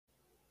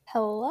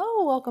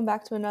Hello, welcome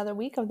back to another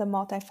week of the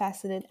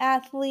Multifaceted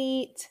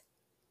Athlete.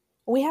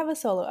 We have a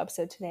solo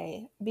episode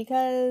today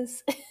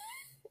because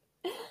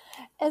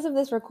as of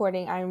this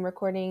recording, I'm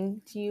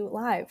recording to you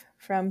live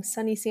from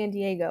sunny San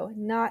Diego,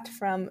 not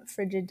from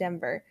frigid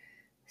Denver.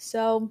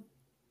 So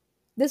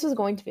this was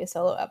going to be a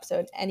solo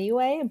episode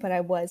anyway, but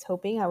I was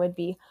hoping I would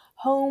be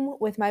home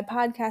with my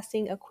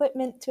podcasting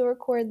equipment to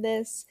record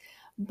this.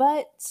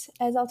 But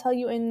as I'll tell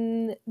you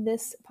in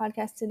this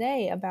podcast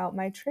today about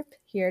my trip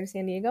here to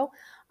San Diego,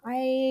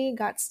 I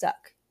got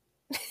stuck.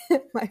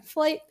 My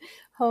flight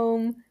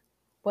home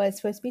was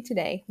supposed to be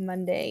today,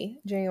 Monday,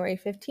 January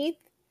 15th,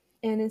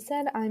 and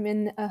instead I'm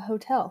in a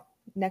hotel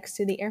next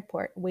to the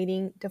airport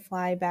waiting to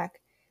fly back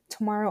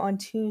tomorrow on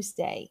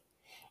Tuesday.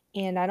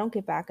 And I don't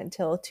get back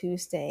until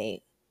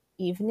Tuesday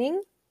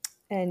evening.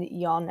 And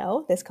y'all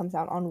know this comes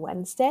out on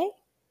Wednesday.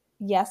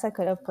 Yes, I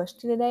could have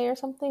pushed it today or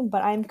something,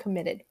 but I'm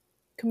committed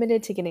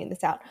to getting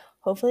this out.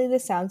 Hopefully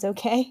this sounds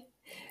okay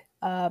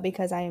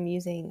because I am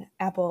using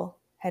Apple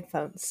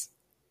headphones.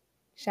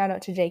 Shout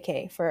out to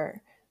JK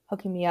for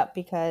hooking me up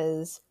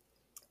because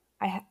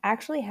I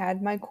actually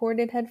had my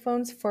corded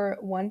headphones for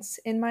once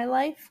in my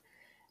life,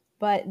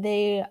 but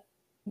they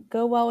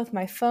go well with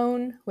my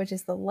phone, which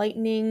is the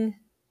lightning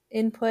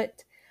input.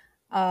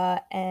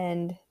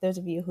 And those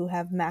of you who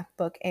have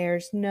MacBook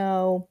Airs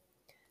know,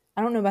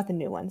 I don't know about the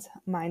new ones.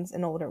 Mine's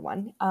an older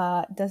one.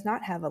 Does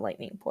not have a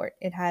lightning port.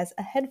 It has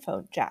a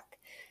headphone jack.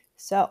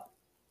 So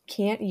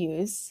can't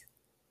use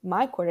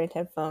my corded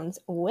headphones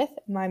with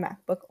my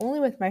MacBook,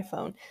 only with my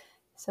phone.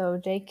 So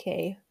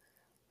JK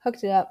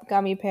hooked it up,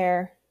 got me a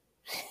pair,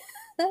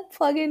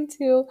 plug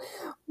into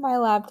my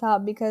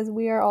laptop because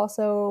we are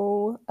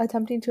also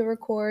attempting to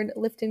record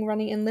lifting,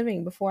 running, and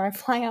living before I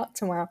fly out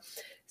tomorrow.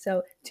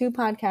 So 2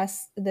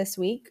 podcasts this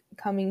week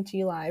coming to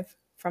you live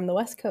from the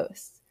West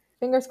Coast.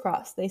 Fingers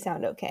crossed they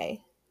sound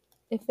okay.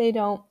 If they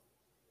don't,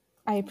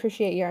 I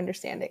appreciate your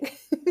understanding.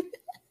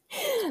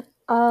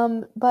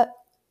 But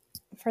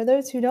for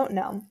those who don't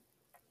know,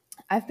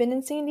 I've been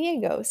in San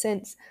Diego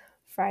since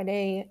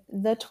Friday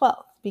the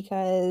 12th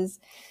because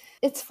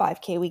it's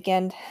 5K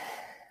weekend.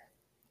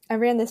 I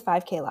ran this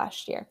 5K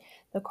last year,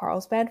 the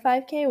Carlsbad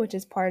 5K, which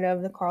is part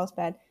of the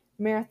Carlsbad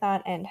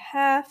Marathon and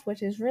Half,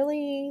 which is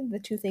really the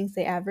 2 things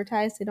they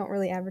advertise. They don't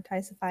really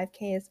advertise the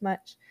 5K as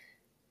much,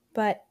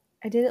 but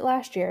I did it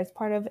last year as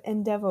part of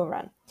Endeavor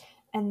Run.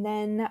 And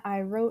then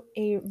I wrote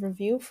a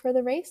review for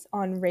the race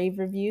on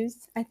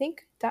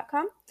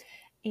ravereviews.com,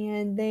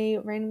 and they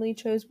randomly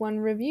chose one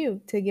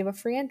review to give a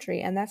free entry,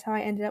 and that's how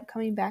I ended up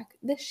coming back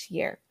this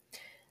year.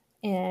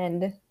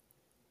 And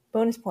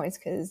bonus points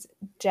because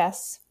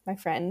Jess, my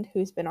friend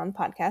who's been on the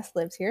podcast,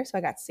 lives here, so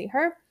I got to see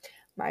her.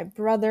 My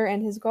brother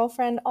and his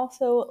girlfriend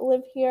also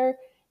live here,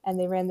 and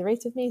they ran the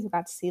race with me, so I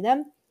got to see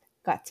them.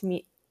 Got to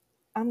meet,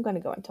 I'm going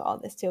to go into all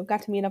this too,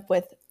 got to meet up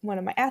with one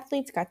of my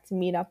athletes, got to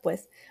meet up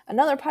with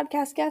another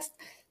podcast guest,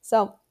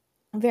 so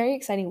very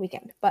exciting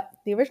weekend. But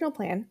the original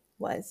plan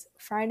was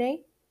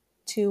Friday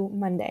to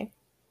Monday.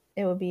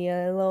 It would be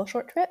a little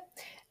short trip,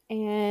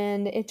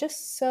 and it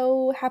just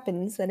so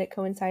happens that it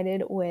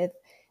coincided with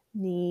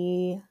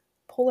the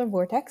polar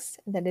vortex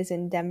that is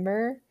in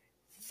Denver,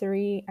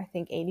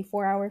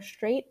 84 hours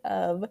straight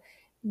of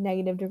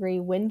negative degree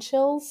wind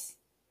chills,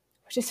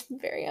 which is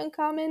very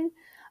uncommon.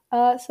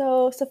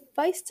 So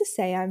suffice to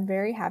say, I'm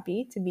very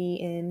happy to be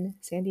in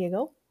San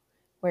Diego,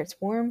 where it's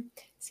warm,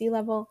 sea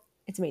level.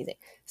 It's amazing.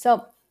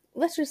 So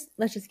let's just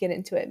get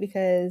into it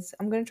because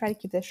I'm gonna try to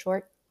keep this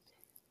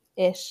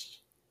short-ish.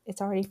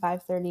 It's already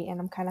 5:30 and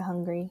I'm kind of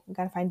hungry. I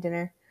gotta find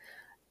dinner,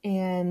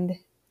 and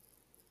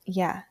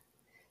yeah.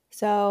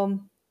 So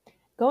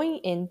going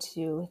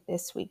into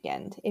this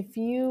weekend, if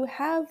you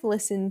have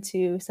listened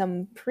to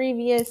some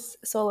previous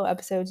solo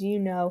episodes, you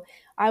know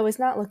I was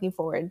not looking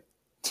forward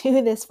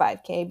to this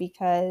 5K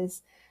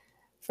because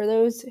for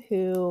those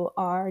who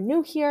are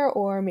new here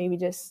or maybe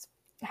just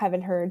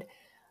haven't heard,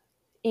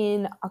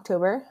 in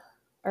October,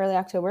 early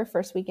October,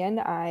 first weekend,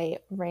 I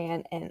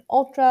ran an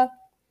ultra.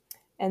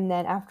 And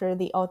then after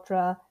the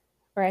ultra,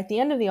 or at the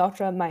end of the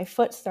ultra, my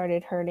foot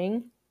started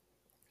hurting.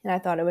 And I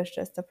thought it was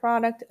just a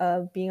product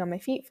of being on my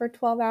feet for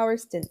 12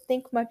 hours, didn't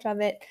think much of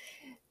it.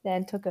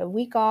 Then took a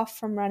week off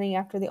from running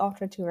after the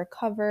ultra to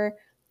recover.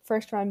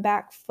 First run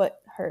back, foot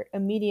hurt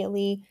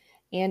immediately.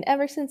 And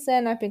ever since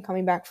then, I've been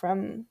coming back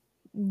from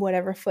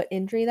whatever foot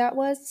injury that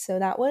was. So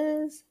that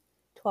was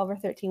 12 or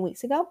 13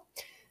 weeks ago.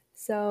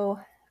 So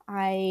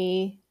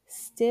I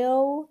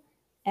still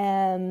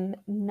am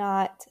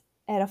not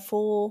at a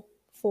full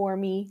for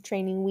me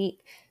training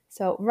week.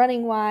 So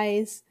running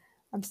wise,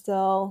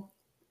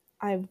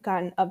 I've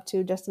gotten up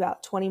to just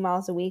about 20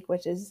 miles a week,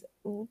 which is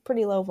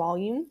pretty low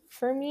volume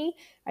for me.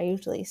 I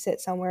usually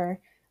sit somewhere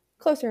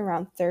closer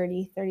around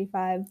 30,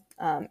 35.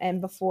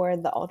 And before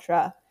the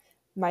ultra,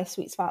 my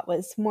sweet spot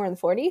was more in the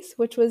 40s,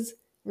 which was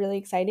really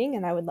exciting.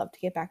 And I would love to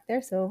get back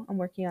there. So I'm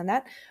working on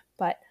that.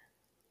 But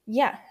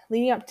yeah,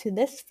 leading up to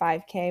this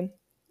 5K,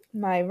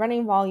 my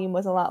running volume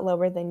was a lot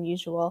lower than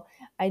usual.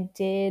 I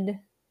did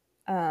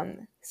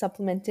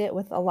supplement it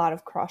with a lot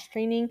of cross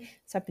training.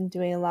 So I've been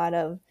doing a lot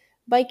of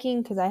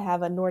biking because I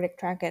have a Nordic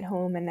track at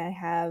home and I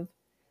have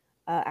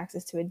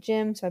access to a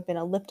gym. So I've been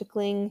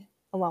ellipticaling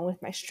along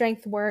with my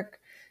strength work.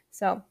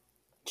 So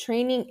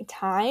training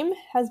time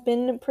has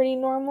been pretty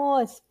normal.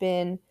 It's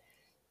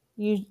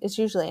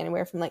usually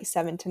anywhere from like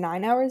 7 to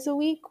 9 hours a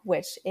week,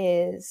 which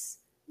is,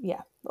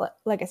 yeah,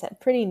 like I said,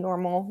 pretty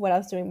normal what I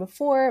was doing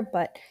before,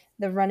 but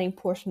the running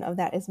portion of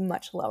that is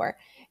much lower.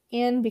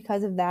 And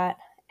because of that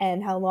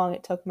and how long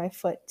it took my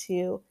foot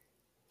to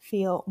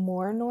feel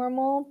more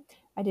normal,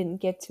 I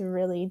didn't get to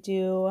really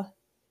do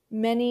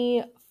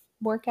many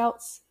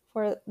workouts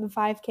for the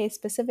 5K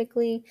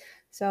specifically.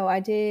 So I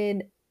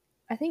did,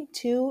 I think,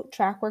 2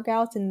 track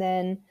workouts, and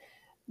then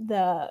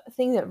the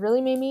thing that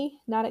really made me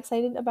not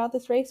excited about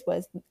this race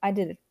was I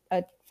did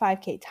a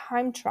 5K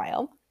time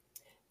trial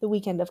the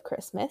weekend of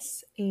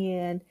Christmas,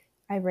 and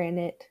I ran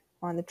it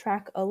on the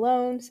track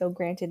alone. So,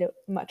 granted, it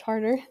much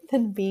harder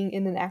than being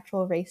in an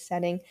actual race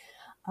setting.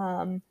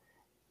 Um,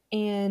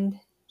 and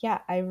yeah,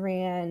 I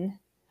ran,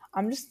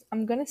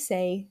 I'm going to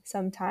say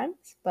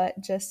sometimes, but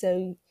just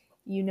so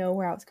you know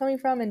where I was coming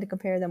from and to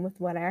compare them with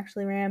what I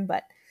actually ran.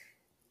 But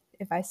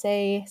if I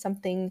say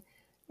something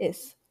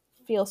is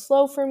feels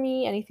slow for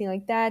me, anything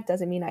like that,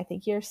 doesn't mean I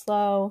think you're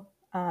slow.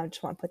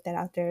 Just want to put that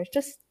out there. It's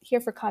just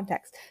here for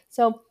context.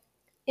 So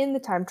in the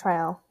time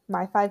trial,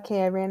 my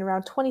 5K, I ran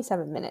around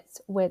 27 minutes,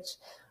 which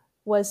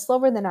was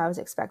slower than I was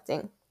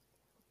expecting.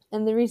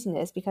 And the reason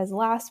is because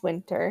last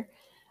winter,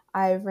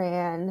 I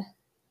ran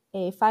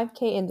a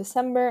 5K in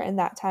December, and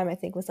that time I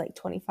think was like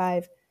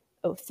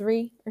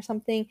 25:03 or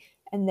something.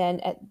 And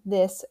then at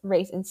this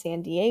race in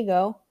San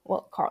Diego,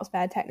 well,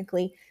 Carlsbad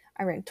technically,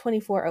 I ran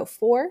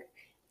 24:04.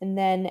 And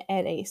then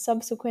at a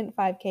subsequent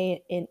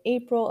 5K in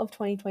April of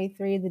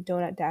 2023, the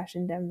Donut Dash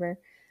in Denver,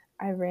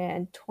 I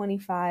ran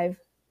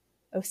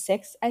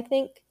 25:06, I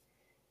think.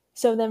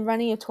 So then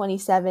running a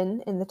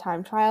 27 in the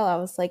time trial, I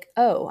was like,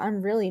 oh,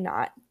 I'm really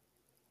not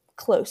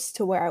close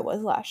to where I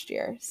was last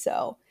year.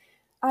 So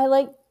I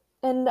like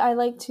I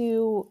like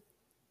to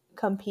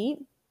compete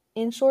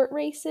in short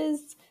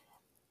races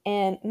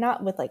and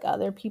not with like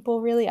other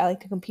people really. I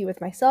like to compete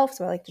with myself,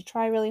 so I like to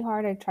try really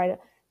hard. I try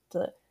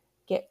to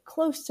get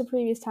close to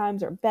previous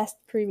times or best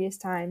previous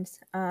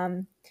times.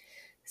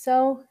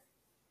 So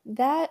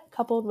that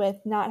coupled with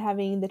not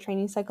having the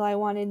training cycle I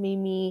wanted made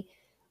me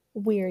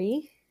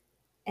weary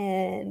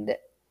and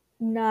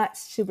not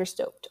super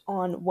stoked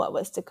on what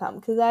was to come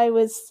because I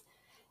was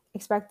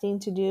expecting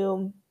to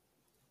do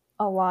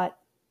a lot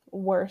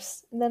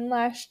worse than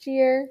last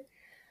year.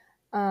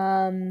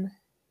 Um,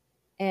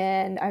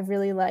 and I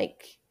really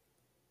like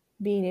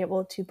being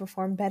able to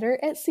perform better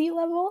at sea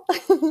level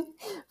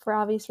for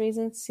obvious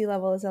reasons. Sea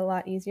level is a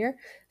lot easier.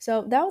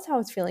 So that was how I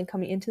was feeling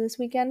coming into this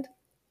weekend.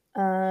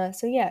 So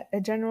yeah,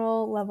 a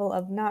general level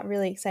of not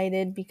really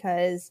excited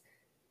because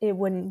it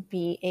wouldn't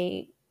be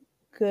a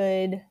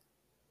good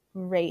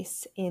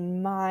race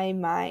in my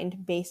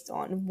mind based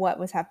on what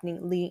was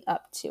happening leading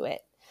up to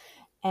it.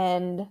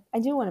 And I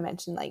do want to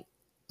mention, like,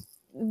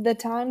 the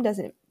time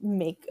doesn't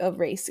make a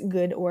race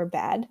good or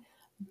bad,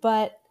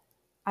 but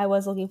I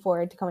was looking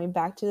forward to coming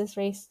back to this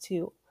race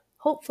to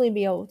hopefully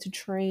be able to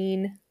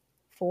train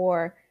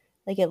for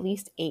like at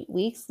least 8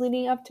 weeks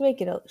leading up to it,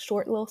 get a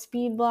short little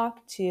speed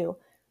block to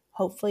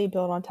hopefully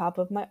build on top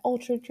of my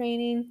ultra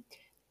training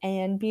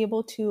and be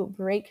able to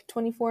break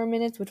 24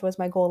 minutes, which was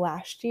my goal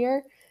last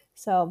year.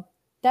 So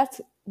that's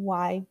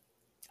why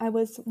I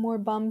was more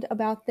bummed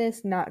about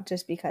this, not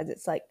just because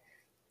it's like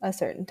a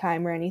certain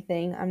time or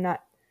anything.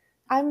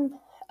 I'm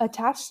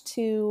attached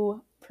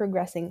to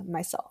progressing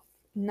myself,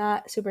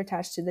 not super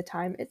attached to the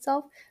time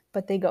itself,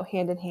 but they go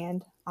hand in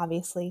hand,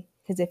 obviously,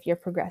 because if you're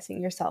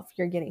progressing yourself,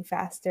 you're getting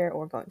faster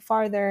or going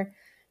farther,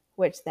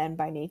 which then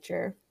by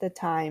nature, the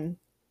time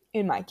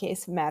in my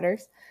case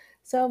matters.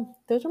 So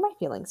those were my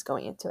feelings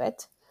going into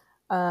it.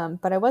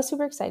 But I was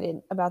super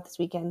excited about this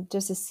weekend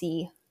just to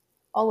see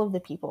all of the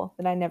people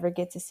that I never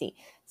get to see.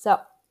 So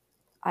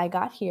I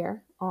got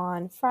here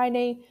on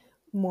Friday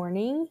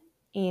morning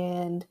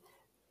and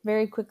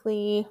very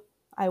quickly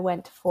I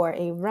went for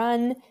a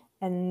run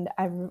and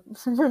I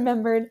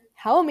remembered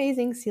how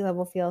amazing sea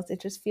level feels.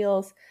 It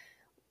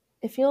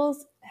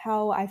feels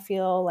how I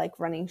feel like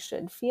running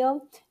should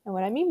feel. And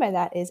what I mean by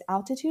that is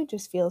altitude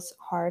just feels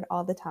hard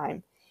all the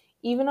time.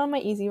 Even on my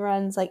easy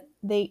runs, like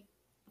they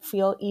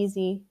feel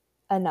easy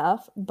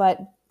enough, but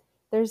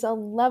there's a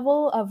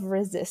level of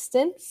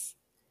resistance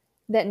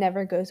that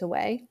never goes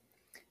away.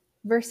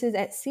 Versus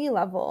at sea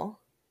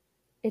level,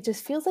 it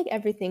just feels like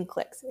everything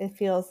clicks. It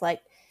feels like,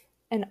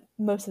 and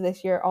most of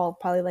this you're all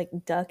probably like,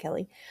 duh,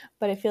 Kelly,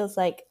 but it feels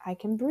like I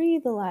can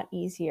breathe a lot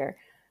easier.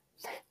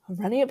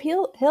 Running up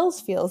hills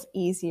feels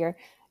easier.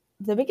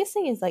 The biggest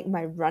thing is like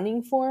my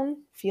running form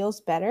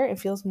feels better. It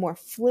feels more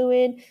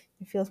fluid.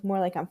 It feels more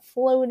like I'm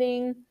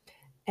floating.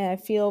 And I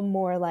feel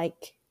more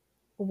like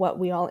what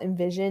we all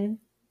envision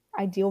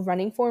ideal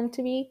running form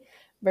to be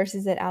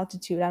versus at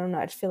altitude. I don't know.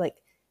 I just feel like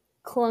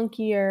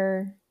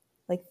clunkier,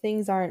 like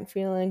things aren't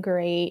feeling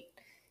great.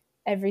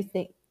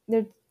 Everything,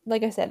 there,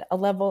 like I said, a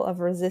level of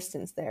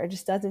resistance there. It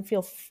just doesn't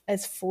feel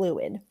as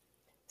fluid.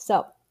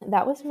 So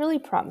that was really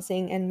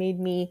promising and made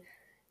me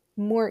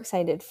more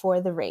excited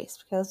for the race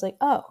because I was like,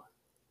 oh,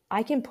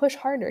 I can push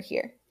harder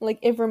here. Like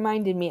it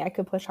reminded me I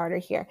could push harder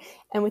here.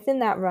 And within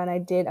that run, I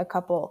did a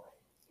couple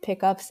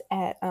pickups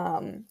at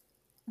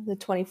the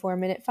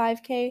 24-minute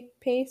 5K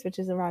pace, which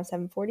is around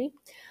 7:40,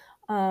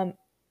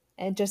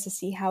 and just to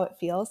see how it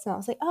feels. And I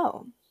was like,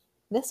 oh,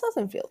 this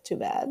doesn't feel too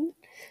bad.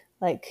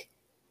 Like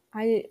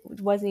I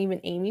wasn't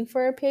even aiming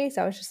for a pace.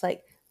 I was just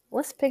like,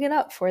 let's pick it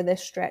up for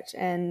this stretch.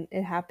 And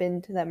it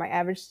happened that my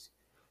average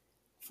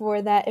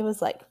for that, it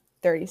was like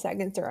 30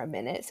 seconds or a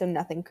minute, so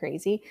nothing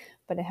crazy,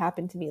 but it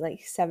happened to be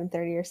like 7:30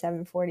 or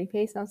 7:40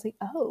 pace. And I was like,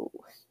 oh,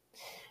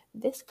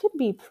 this could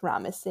be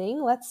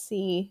promising. Let's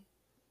see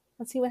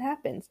what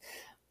happens.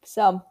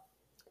 So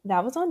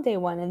that was on day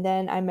one. And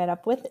then I met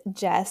up with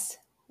Jess.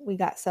 We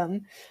got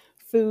some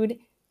food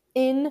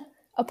in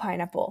a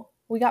pineapple.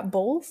 We got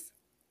bowls,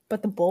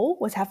 but the bowl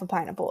was half a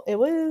pineapple. It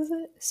was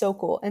so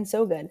cool and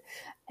so good.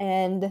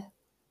 And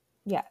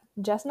yeah,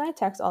 Jess and I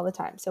text all the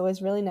time. So it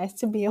was really nice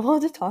to be able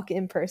to talk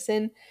in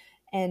person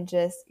and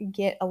just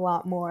get a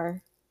lot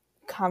more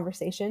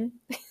conversation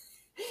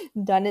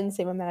done in the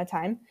same amount of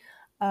time.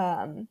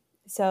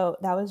 So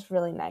that was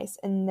really nice.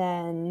 And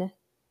then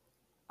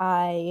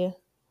I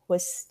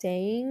was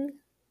staying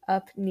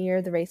up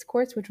near the race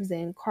course, which was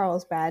in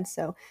Carlsbad.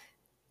 So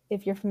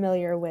if you're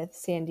familiar with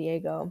San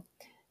Diego,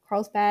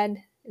 Carlsbad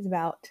is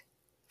about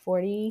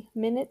 40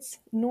 minutes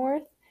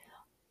north.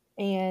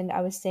 And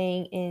I was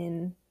staying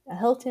in a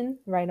Hilton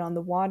right on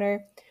the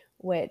water,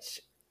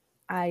 which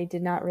I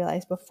did not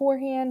realize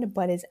beforehand,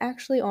 but is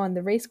actually on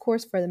the race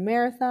course for the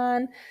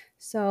marathon.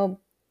 So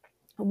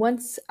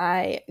once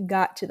I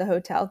got to the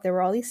hotel, there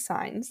were all these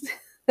signs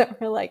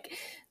that were like,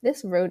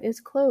 this road is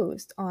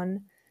closed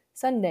on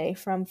Sunday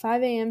from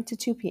 5 a.m. to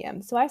 2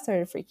 p.m. So I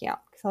started freaking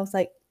out because I was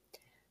like,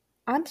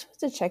 I'm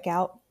supposed to check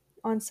out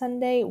on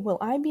Sunday. Will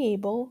I be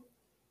able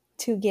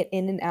to get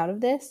in and out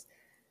of this?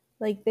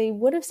 Like, they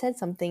would have said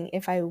something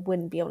if I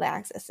wouldn't be able to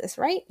access this,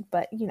 right?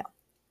 But,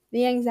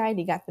 the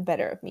anxiety got the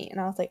better of me.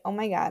 And I was like, oh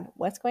my God,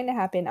 what's going to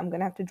happen? I'm going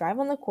to have to drive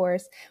on the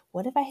course.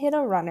 What if I hit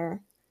a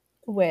runner?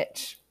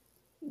 Which,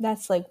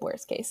 that's like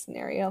worst case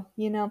scenario,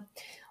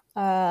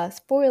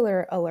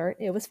 Spoiler alert,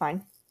 it was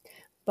fine.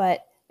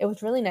 But it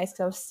was really nice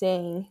because I was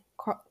saying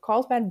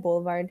Carlsbad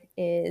Boulevard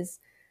is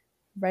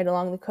right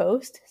along the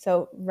coast.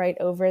 So right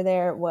over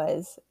there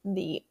was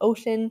the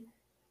ocean.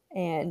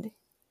 And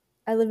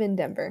I live in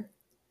Denver.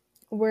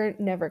 We're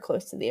never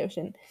close to the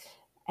ocean.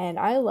 And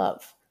I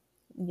love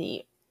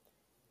the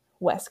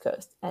West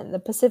Coast and the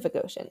Pacific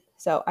Ocean.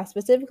 So I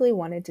specifically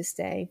wanted to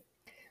stay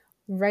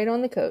right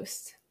on the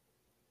coast,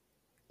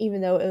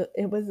 even though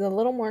it was a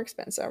little more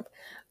expensive,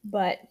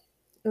 but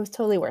it was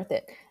totally worth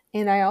it.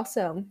 And I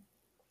also,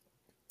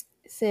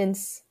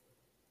 since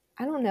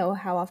I don't know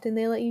how often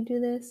they let you do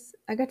this,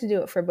 I got to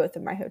do it for both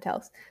of my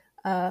hotels.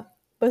 Both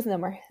of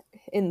them are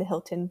in the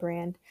Hilton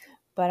brand,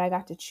 but I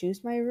got to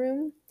choose my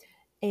room,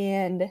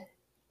 and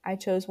I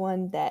chose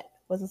one that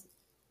was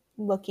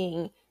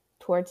looking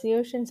towards the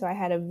ocean, so I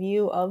had a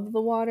view of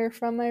the water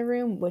from my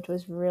room, which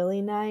was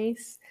really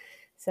nice.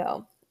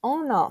 So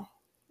all in all,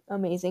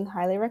 amazing.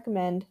 Highly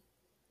recommend.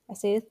 I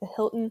stayed at the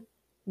Hilton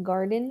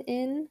Garden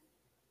Inn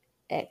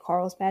at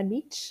Carlsbad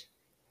Beach.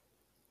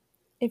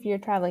 If you're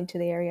traveling to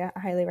the area, I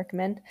highly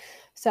recommend.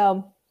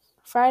 So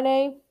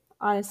Friday,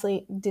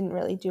 honestly, didn't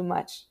really do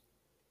much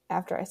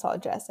after I saw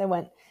Jess.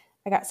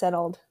 I got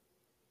settled,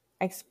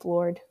 I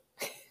explored,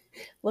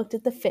 looked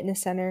at the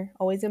fitness center,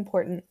 always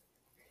important.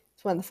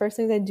 It's one of the first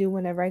things I do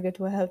whenever I go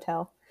to a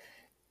hotel.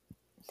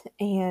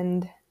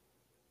 And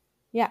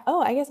yeah,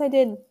 I guess I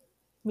did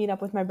meet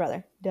up with my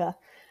brother. Duh.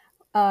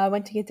 I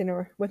went to get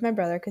dinner with my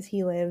brother because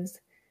he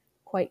lives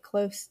quite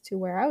close to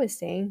where I was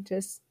staying,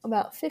 just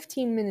about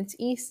 15 minutes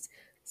east.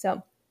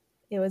 So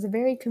it was a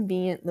very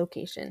convenient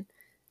location.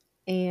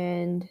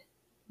 And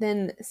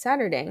then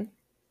Saturday,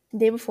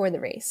 day before the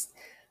race,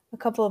 a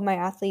couple of my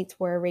athletes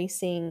were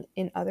racing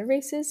in other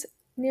races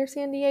near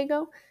San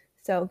Diego.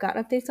 So got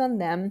updates on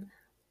them.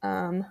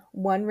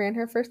 One ran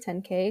her first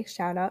 10K.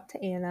 Shout out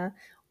to Anna.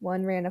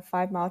 One ran a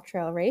 5-mile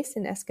trail race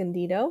in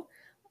Escondido.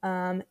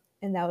 And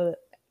that was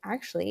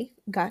actually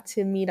got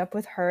to meet up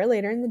with her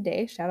later in the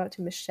day. Shout out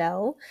to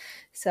Michelle.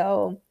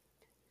 So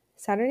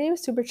Saturday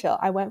was super chill.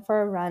 I went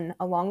for a run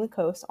along the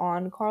coast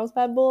on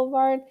Carlsbad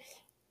Boulevard,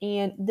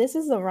 and this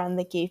is the run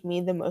that gave me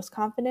the most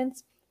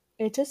confidence.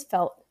 It just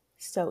felt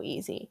so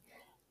easy.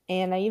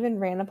 And I even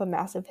ran up a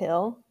massive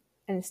hill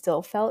and it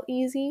still felt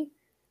easy,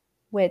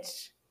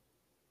 which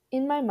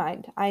in my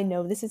mind, I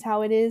know this is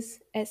how it is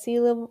at sea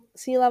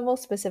level,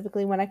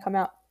 specifically when I come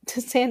out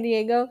to San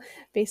Diego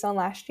based on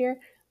last year,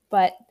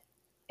 but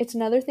it's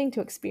another thing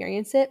to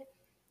experience it.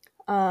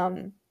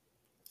 So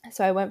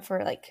I went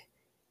for like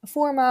a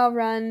 4-mile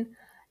run,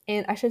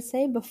 and I should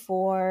say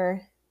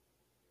before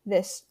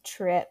this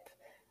trip,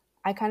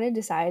 I kind of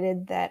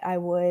decided that I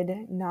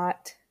would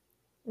not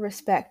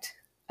respect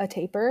a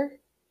taper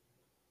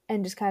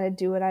and just kind of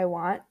do what I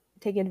want,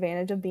 take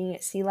advantage of being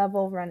at sea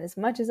level, run as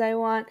much as I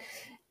want.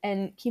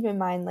 And keep in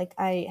mind, like,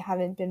 I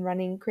haven't been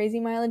running crazy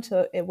mileage,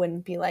 so it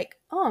wouldn't be like,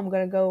 oh, I'm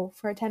going to go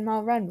for a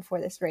 10-mile run before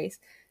this race.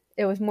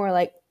 It was more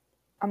like,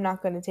 I'm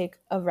not going to take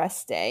a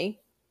rest day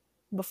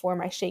before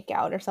my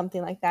shakeout or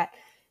something like that.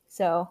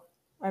 So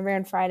I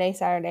ran Friday,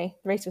 Saturday.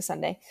 The race was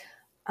Sunday.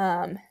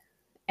 And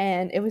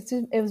it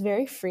was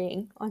very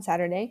freeing on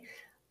Saturday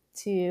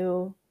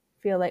to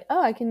feel like,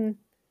 oh, I can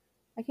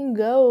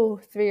go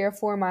 3 or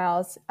 4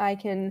 miles. I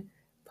can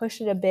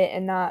push it a bit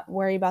and not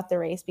worry about the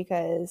race,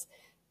 because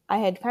I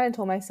had kind of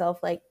told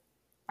myself, like,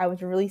 I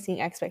was releasing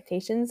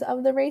expectations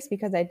of the race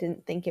because I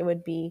didn't think it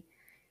would be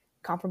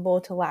comparable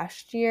to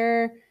last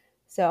year.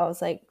 So I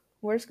was like,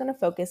 we're just going to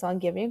focus on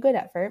giving a good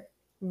effort,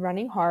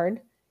 running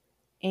hard,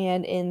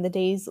 and in the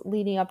days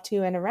leading up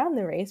to and around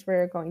the race,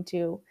 we're going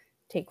to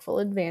take full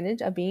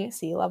advantage of being at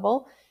sea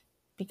level,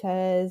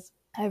 because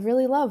I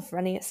really love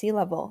running at sea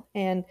level.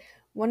 And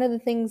one of the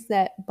things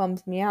that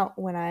bums me out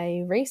when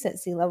I race at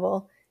sea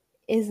level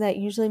is that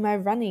usually my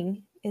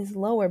running is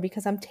lower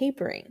because I'm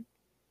tapering.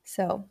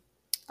 So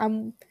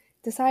I'm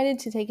decided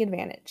to take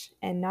advantage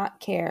and not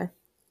care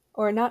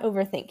or not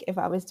overthink if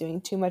I was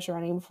doing too much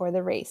running before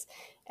the race,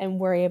 and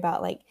worry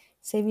about like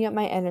saving up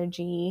my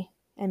energy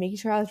and making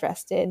sure I was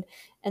rested.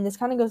 And this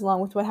kind of goes along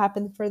with what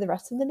happened for the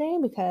rest of the day,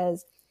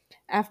 because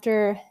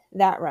after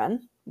that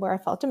run where I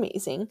felt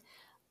amazing,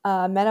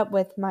 met up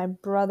with my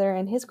brother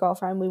and his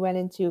girlfriend. We went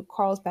into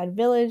Carlsbad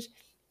village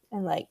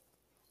and like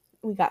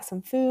we got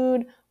some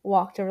food,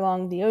 walked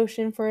along the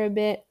ocean for a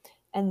bit,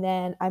 and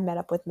then I met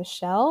up with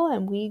Michelle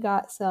and I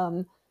got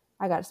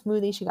a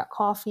smoothie, she got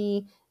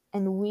coffee,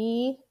 and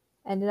we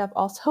ended up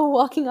also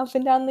walking up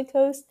and down the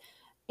coast,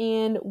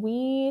 and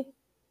we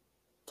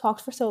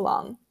talked for so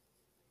long.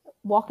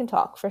 Walk and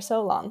talk for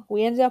so long.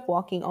 We ended up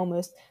walking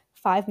almost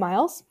 5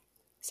 miles.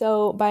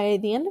 So by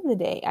the end of the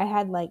day, I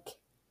had like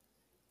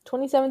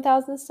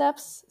 27,000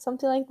 steps,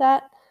 something like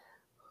that,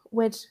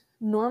 which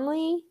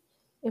normally,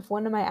 if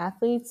one of my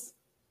athletes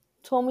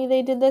told me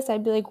they did this,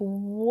 I'd be like,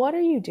 what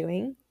are you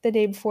doing the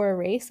day before a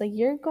race? Like,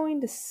 you're going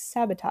to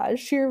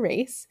sabotage your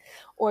race,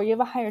 or you have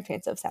a higher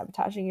chance of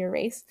sabotaging your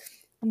race.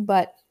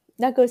 But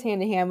that goes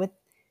hand in hand with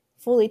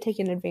fully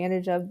taking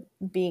advantage of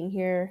being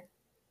here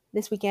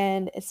this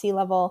weekend at sea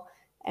level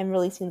and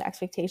releasing the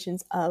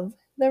expectations of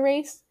the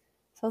race.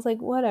 So I was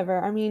like,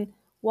 whatever. I mean,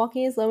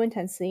 walking is low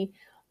intensity.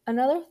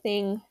 Another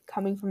thing,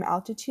 coming from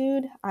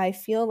altitude, I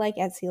feel like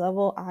at sea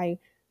level, I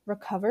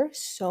recover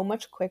so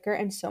much quicker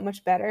and so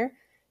much better.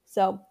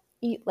 So,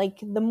 like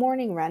the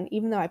morning run,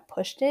 even though I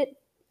pushed it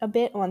a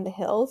bit on the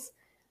hills,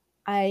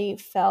 I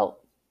felt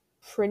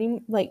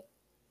pretty, like,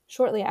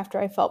 shortly after,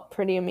 I felt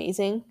pretty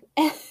amazing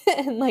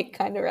and like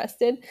kind of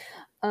rested.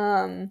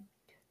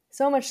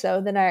 So much so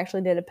that I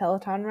actually did a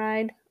Peloton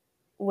ride,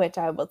 which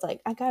I was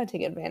like, I gotta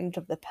take advantage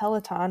of the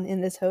Peloton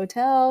in this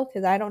hotel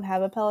because I don't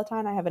have a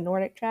Peloton. I have a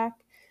Nordic track.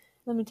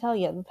 Let me tell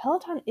you, the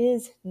Peloton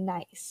is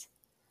nice.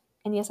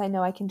 And yes, I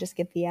know I can just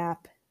get the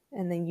app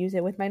and then use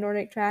it with my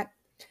Nordic track,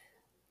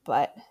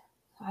 but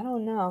I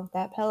don't know.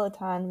 That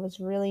Peloton was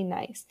really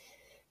nice.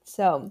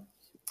 So,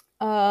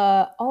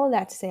 all of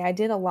that to say, I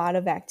did a lot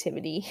of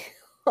activity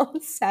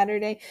on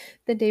Saturday,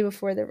 the day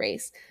before the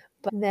race,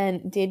 but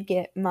then did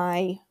get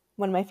one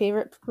of my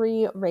favorite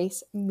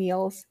pre-race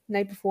meals,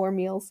 night before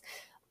meals.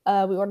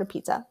 We ordered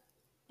pizza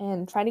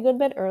and tried to go to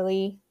bed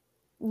early.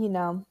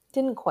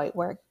 Didn't quite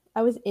work.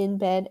 I was in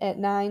bed at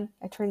 9.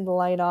 I turned the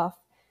light off,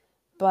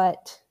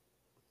 but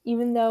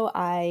even though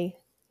I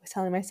was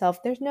telling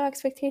myself there's no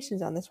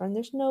expectations on this run,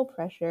 there's no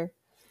pressure,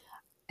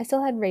 I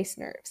still had race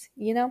nerves.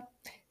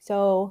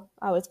 So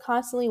I was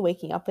constantly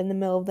waking up in the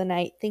middle of the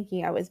night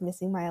thinking I was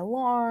missing my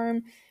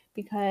alarm,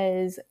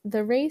 because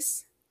the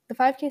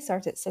 5K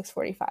starts at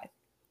 6:45,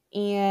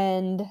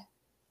 and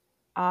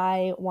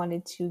I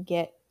wanted to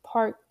get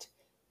parked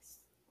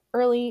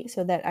early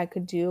so that I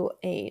could do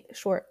a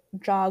short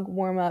jog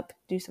warm up,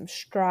 do some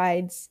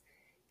strides,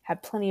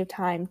 had plenty of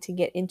time to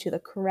get into the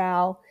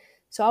corral.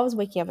 So I was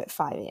waking up at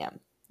 5 a.m.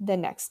 the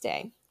next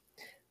day,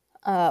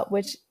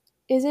 which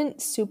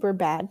isn't super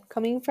bad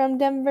coming from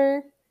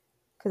Denver,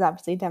 because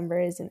obviously Denver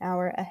is an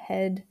hour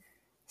ahead.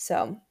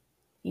 So,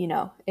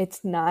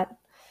 it's not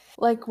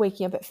like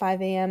waking up at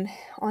 5 a.m.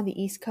 on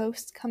the East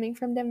Coast coming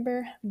from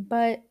Denver,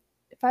 but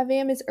 5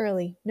 a.m. is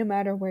early no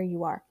matter where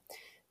you are.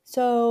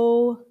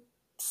 So,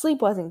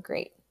 sleep wasn't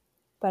great,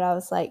 but I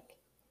was like,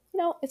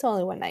 it's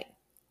only one night.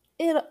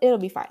 It'll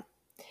be fine.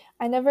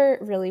 I never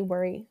really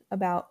worry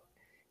about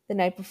the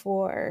night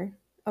before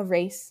a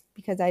race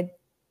because I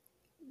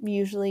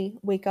usually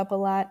wake up a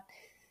lot.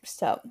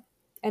 So,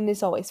 and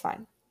it's always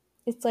fine.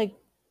 It's like,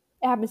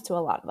 it happens to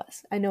a lot of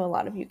us. I know a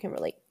lot of you can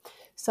relate.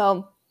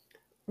 So,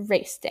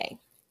 race day.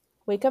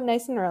 Wake up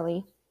nice and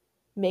early,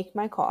 make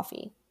my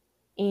coffee,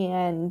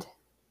 and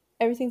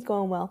everything's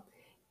going well.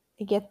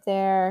 I get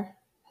there,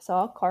 I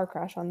saw a car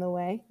crash on the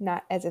way,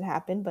 not as it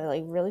happened, but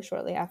like really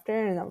shortly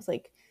after, and I was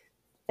like,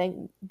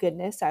 thank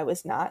goodness I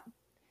was not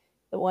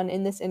the one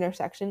in this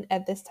intersection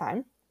at this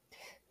time.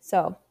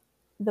 So,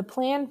 the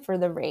plan for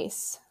the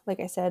race, like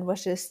I said,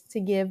 was just to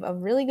give a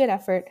really good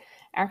effort,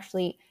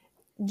 actually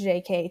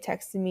JK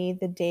texted me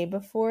the day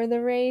before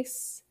the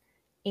race,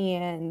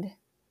 and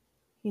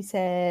he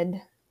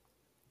said,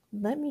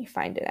 let me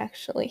find it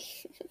actually,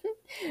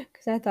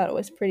 because I thought it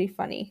was pretty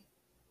funny.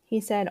 He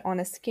said, on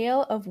a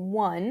scale of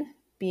 1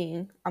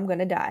 being I'm going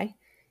to die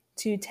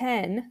to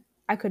 10,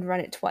 I could run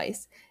it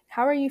twice.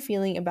 How are you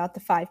feeling about the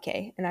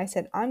 5K? And I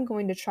said, I'm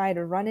going to try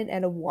to run it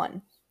at a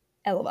 1.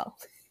 LOL.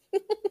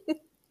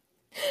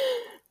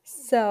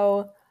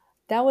 So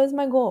that was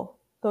my goal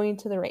going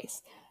into the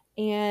race.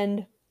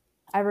 And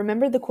I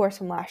remember the course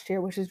from last year,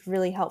 which is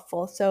really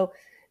helpful. So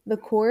the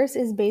course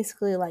is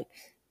basically like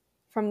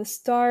from the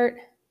start,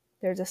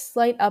 there's a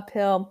slight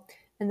uphill,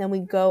 and then we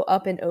go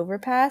up an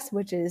overpass,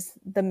 which is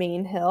the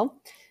main hill.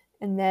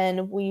 And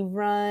then we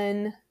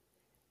run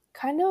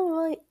kind of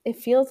like, it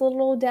feels a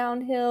little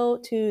downhill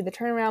to the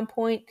turnaround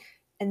point,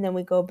 and then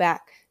we go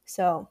back.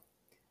 So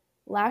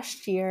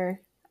last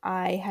year,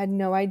 I had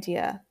no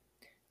idea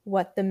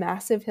what the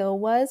massive hill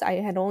was. I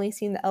had only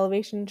seen the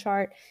elevation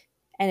chart,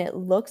 and it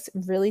looks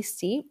really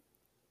steep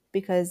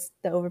because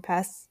the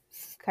overpass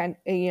kind of,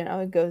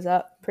 it goes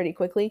up pretty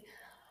quickly.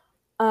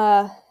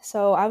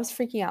 So I was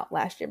freaking out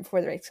last year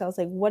before the race. So I was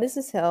like, what is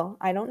this hill?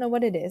 I don't know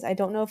what it is. I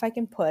don't know if I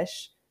can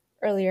push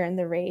earlier in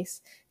the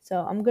race.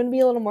 So I'm going to be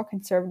a little more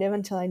conservative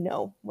until I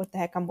know what the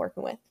heck I'm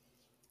working with.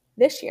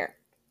 This year,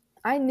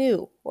 I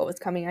knew what was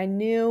coming. I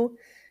knew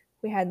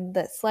we had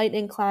the slight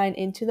incline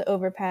into the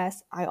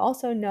overpass. I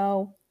also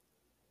know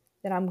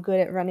that I'm good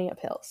at running up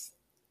hills,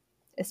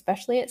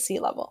 especially at sea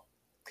level.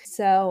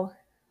 So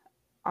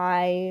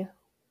I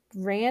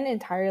ran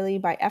entirely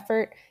by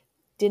effort,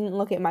 didn't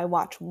look at my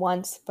watch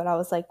once, but I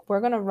was like,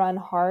 we're going to run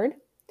hard,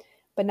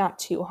 but not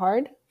too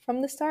hard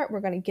from the start. We're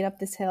going to get up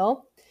this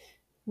hill.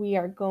 We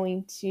are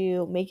going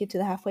to make it to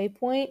the halfway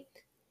point.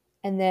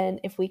 And then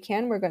if we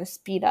can, we're going to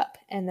speed up.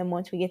 And then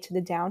once we get to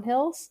the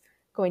downhills,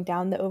 going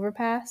down the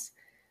overpass,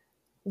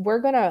 we're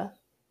going to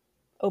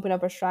open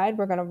up our stride.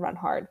 We're going to run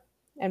hard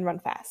and run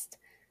fast.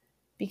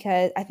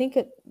 Because I think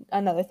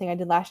another thing I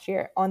did last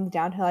year on the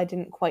downhill, I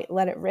didn't quite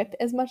let it rip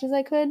as much as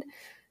I could.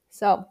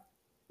 So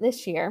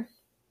this year,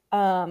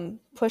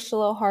 pushed a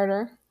little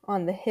harder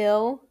on the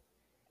hill.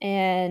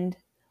 And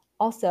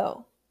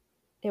also,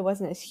 it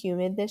wasn't as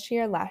humid this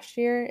year. Last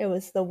year, it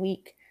was the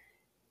week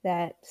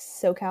that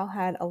SoCal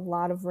had a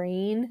lot of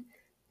rain,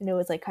 and it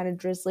was like kind of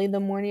drizzly the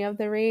morning of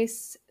the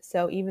race.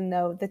 So even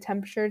though the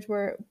temperatures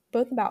were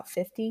both about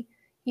 50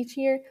 each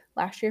year,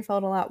 last year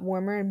felt a lot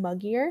warmer and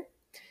muggier,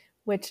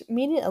 which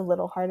made it a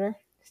little harder.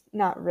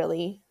 Not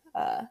really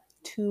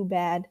too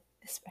bad,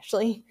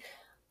 especially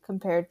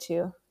compared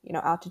to,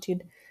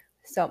 altitude.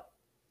 So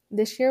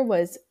this year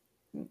was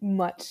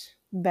much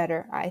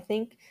better, I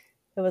think.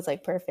 It was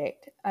like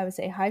perfect. I would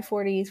say high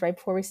 40s right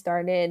before we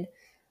started.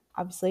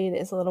 Obviously, it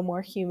is a little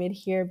more humid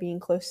here being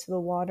close to the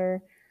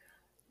water,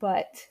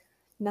 but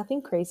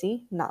nothing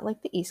crazy, not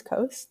like the East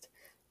Coast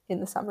in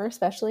the summer,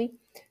 especially.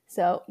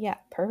 So, yeah,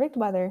 perfect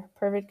weather,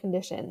 perfect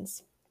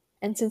conditions.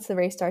 And since the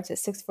race starts at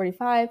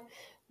 6:45,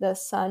 the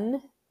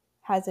sun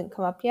hasn't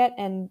come up yet,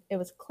 and it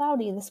was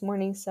cloudy this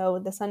morning, so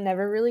the sun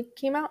never really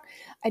came out.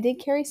 I did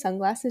carry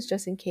sunglasses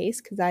just in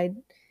case because I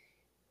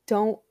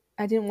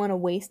didn't want to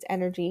waste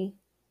energy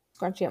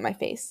scrunching up my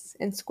face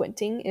and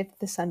squinting if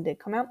the sun did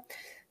come out.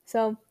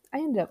 So I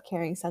ended up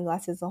carrying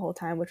sunglasses the whole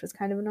time, which was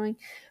kind of annoying.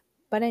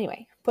 But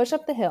anyway, push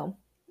up the hill.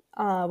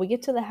 We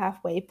get to the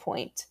halfway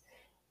point,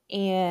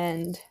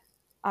 and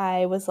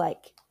I was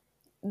like,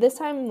 this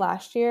time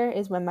last year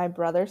is when my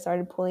brother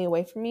started pulling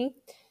away from me,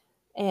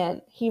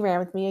 and he ran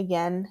with me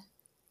again.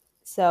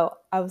 So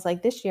I was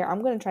like, this year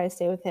I'm going to try to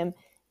stay with him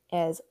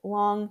as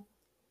long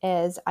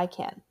as I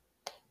can.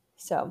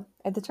 So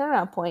at the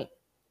turnaround point,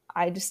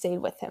 I just stayed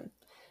with him.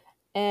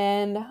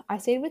 And I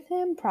stayed with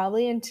him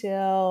probably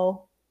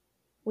until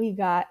we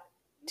got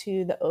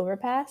to the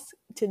overpass,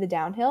 to the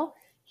downhill.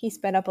 He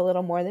sped up a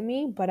little more than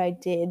me, but I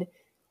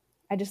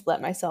just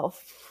let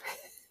myself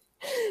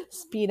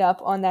speed up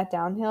on that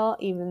downhill,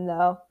 even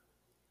though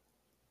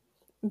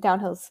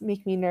downhills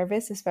make me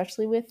nervous,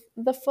 especially with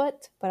the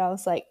foot. But I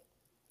was like,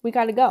 we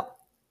got to go.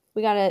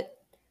 We got to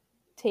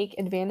take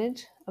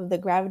advantage of the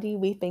gravity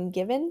we've been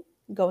given,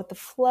 go with the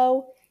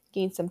flow,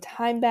 gain some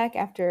time back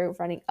after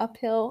running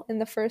uphill in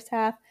the first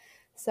half.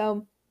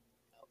 So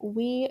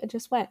we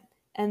just went.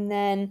 And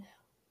then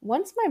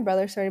once my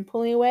brother started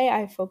pulling away,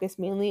 I focused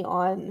mainly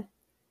on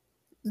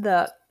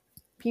the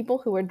people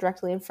who were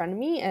directly in front of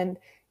me and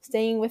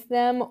staying with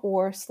them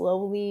or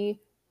slowly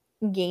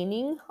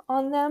gaining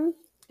on them.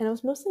 And it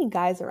was mostly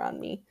guys around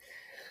me.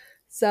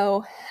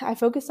 So I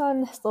focused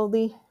on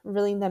slowly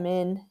reeling them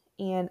in.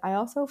 And I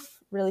also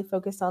really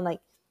focused on like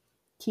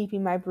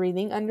keeping my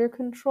breathing under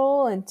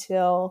control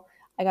until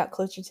I got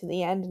closer to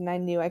the end and I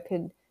knew I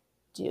could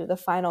do the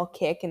final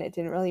kick and it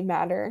didn't really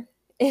matter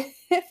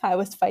if I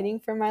was fighting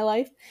for my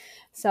life.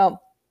 So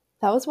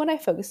that was what I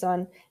focused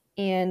on.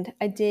 And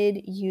I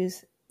did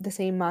use the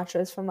same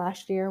mantras from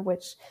last year,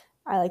 which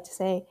I like to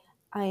say,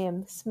 I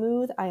am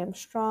smooth, I am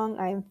strong,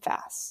 I am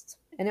fast.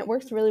 And it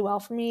works really well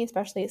for me,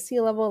 especially at sea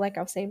level. Like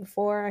I was saying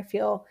before, I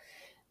feel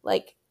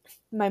like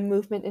my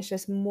movement is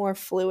just more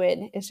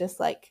fluid. It's just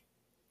like,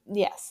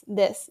 yes,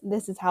 this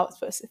is how it's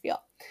supposed to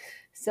feel.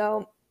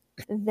 So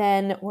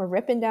then we're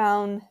ripping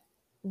down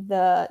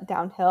the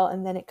downhill,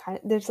 and then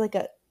there's like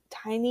a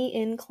tiny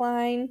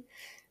incline,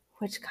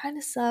 which kind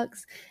of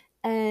sucks.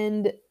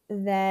 And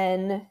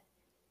then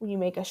you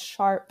make a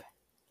sharp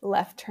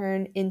left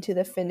turn into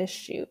the finish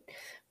chute.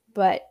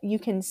 But you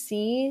can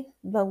see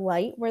the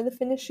light where the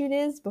finish chute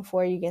is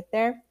before you get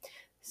there.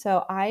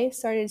 So I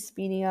started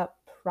speeding up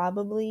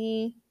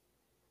probably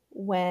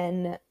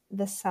when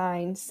the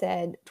sign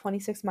said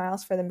 26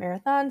 miles for the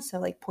marathon, so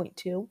like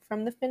 0.2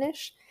 from the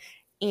finish.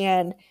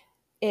 And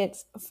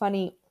it's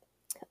funny,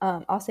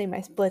 I'll say my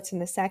splits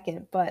in a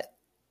second, but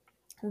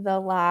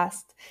I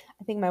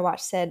think my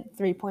watch said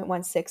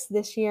 3.16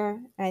 this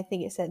year, and I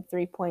think it said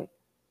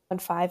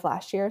 3.15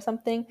 last year or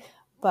something.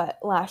 But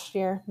last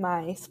year,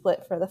 my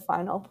split for the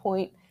final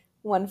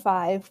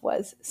 0.15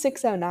 was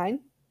 6:09.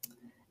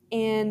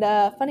 And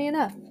funny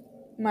enough,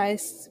 my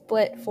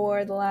split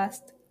for the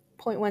last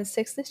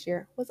 0.16 this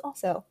year was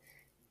also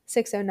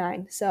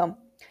 6:09. So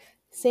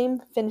same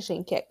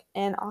finishing kick.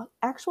 And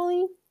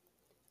actually,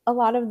 a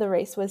lot of the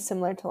race was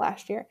similar to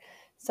last year.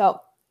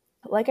 So,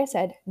 like I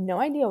said, no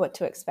idea what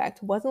to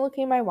expect. Wasn't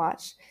looking at my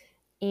watch.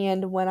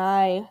 And when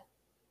I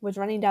was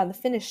running down the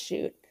finish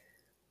chute,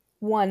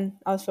 one,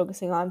 I was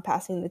focusing on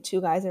passing the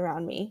two guys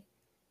around me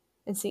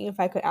and seeing if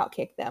I could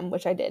outkick them,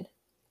 which I did,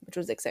 which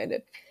was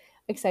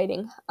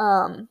exciting.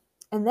 And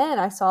then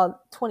I saw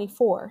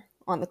 24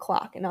 on the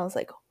clock, and I was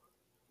like,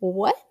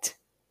 what?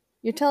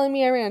 You're telling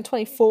me I ran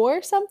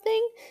 24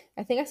 something?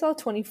 I think I saw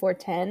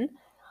 24:10.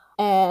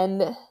 And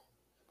then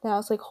I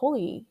was like,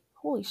 holy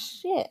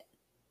shit.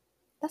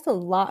 That's a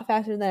lot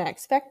faster than I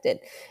expected.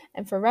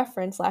 And for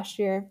reference, last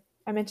year,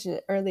 I mentioned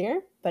it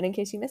earlier, but in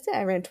case you missed it,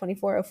 I ran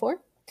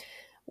 24:04,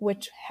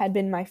 which had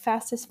been my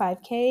fastest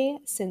 5K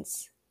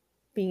since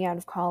being out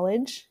of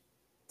college.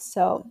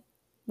 So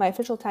my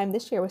official time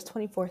this year was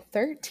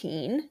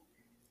 24:13,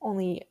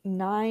 only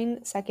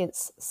 9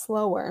 seconds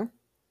slower,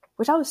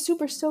 which I was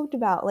super stoked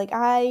about. Like,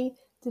 I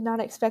did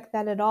not expect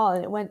that at all,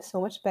 and it went so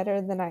much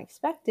better than I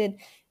expected.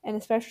 And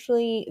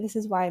especially, this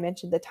is why I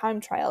mentioned the time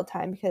trial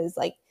time, because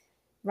like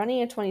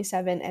running at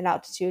 27 at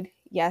altitude,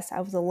 yes,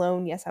 I was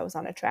alone, yes, I was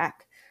on a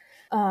track.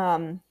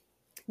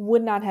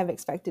 Would not have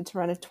expected to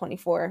run a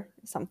 24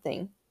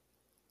 something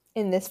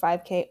in this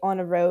 5K on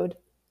a road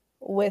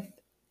with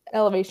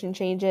elevation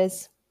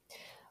changes.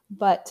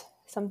 But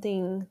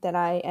something that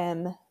I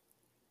am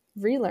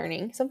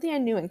relearning, something I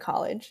knew in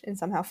college and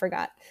somehow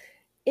forgot,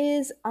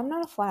 is I'm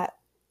not a flat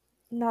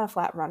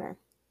runner.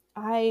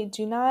 I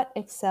do not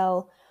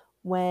excel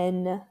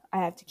when I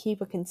have to keep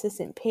a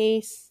consistent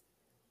pace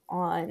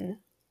on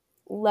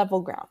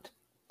level ground.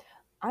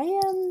 I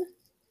am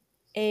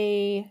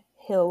a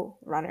hill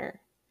runner.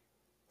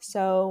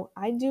 So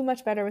I do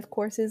much better with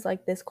courses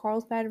like this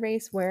Carlsbad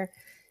race where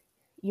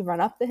you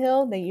run up the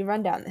hill, then you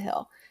run down the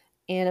hill.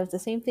 And it was the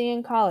same thing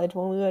in college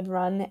when we would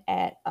run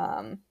at,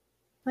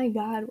 my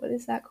God, what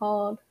is that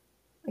called?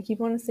 I keep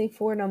wanting to say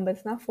Fordham, but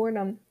it's not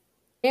Fordham.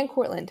 Van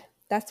Cortlandt,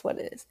 that's what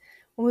it is.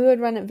 When we would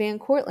run at Van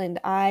Cortlandt,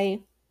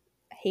 I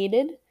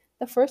hated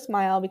the first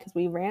mile because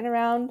we ran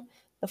around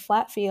the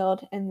flat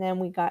field and then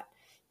we got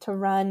to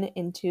run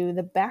into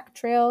the back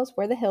trails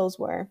where the hills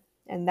were.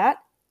 And that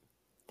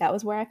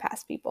was where I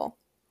passed people.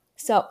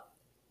 So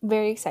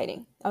very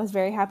exciting. I was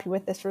very happy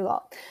with this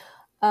result.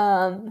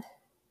 And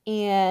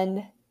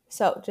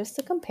so just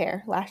to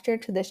compare last year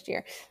to this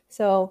year.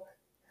 So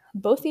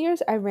both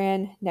years I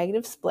ran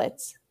negative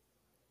splits,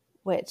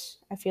 which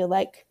I feel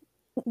like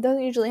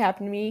doesn't usually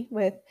happen to me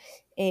with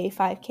a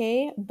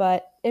 5K,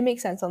 but it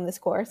makes sense on this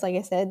course. Like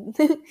I said,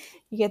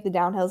 you get the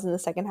downhills in the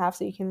second half,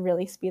 so you can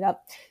really speed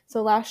up.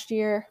 So last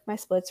year, my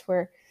splits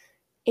were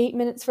 8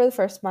 minutes for the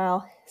first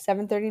mile,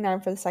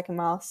 7:39 for the second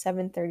mile,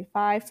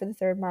 7:35 for the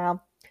third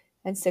mile,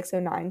 and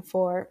 6:09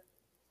 for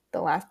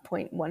the last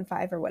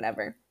 0.15 or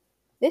whatever.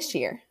 This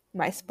year,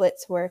 my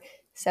splits were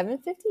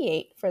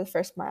 7:58 for the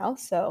first mile,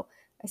 so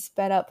I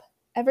sped up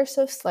ever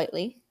so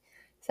slightly,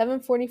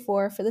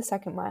 7:44 for the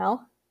second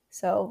mile,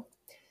 so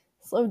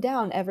slowed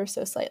down ever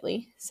so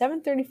slightly,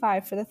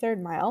 7:35 for the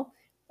third mile,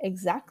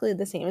 exactly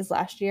the same as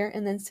last year,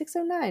 and then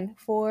 6:09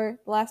 for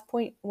the last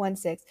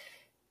 0.16,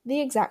 the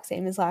exact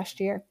same as last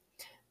year.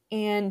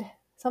 And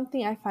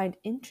something I find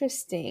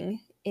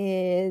interesting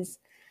is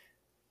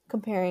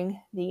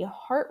comparing the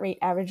heart rate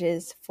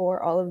averages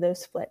for all of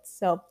those splits.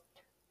 So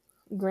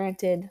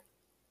granted,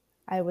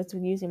 I was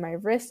using my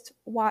wrist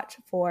watch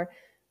for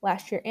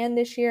last year and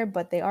this year,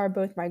 but they are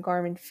both my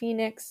Garmin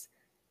Phoenix.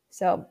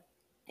 So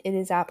it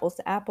is apples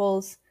to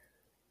apples.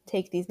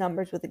 Take these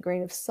numbers with a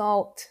grain of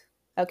salt.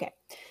 Okay,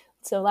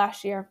 so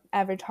last year,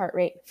 average heart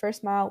rate,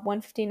 first mile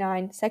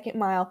 159, second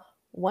mile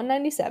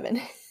 197,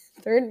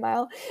 third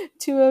mile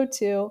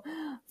 202,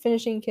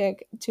 finishing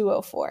kick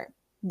 204.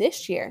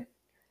 This year,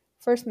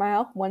 first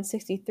mile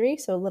 163,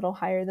 so a little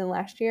higher than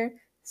last year.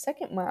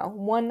 Second mile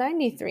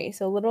 193,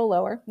 so a little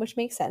lower, which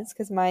makes sense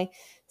because my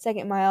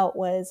second mile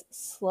was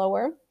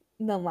slower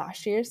than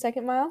last year's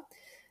second mile.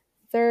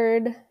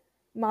 Third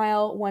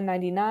mile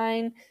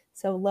 199,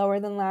 so lower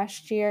than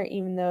last year,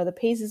 even though the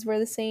paces were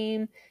the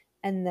same.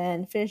 And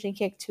then finishing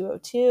kick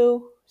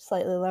 202,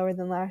 slightly lower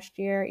than last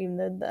year, even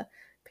though the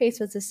pace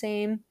was the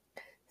same.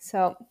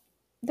 So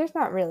there's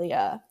not really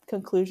a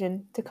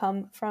conclusion to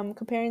come from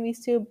comparing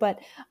these two, but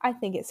I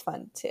think it's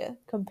fun to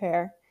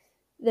compare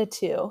the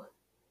two.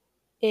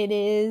 It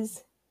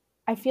is,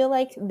 I feel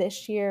like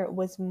this year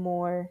was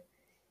more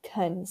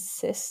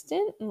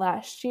consistent.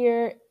 Last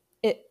year,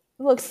 it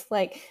looks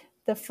like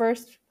the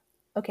first,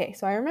 okay,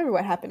 so I remember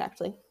what happened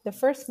actually. The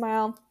first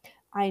mile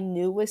I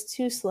knew was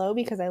too slow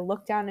because I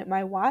looked down at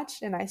my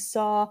watch and I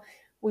saw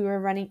we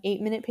were running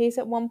 8-minute pace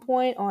at one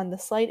point on the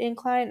slight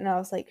incline, and I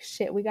was like,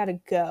 shit, we gotta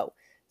go.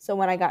 So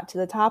when I got to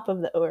the top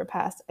of the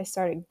overpass, I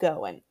started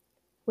going,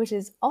 which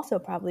is also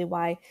probably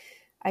why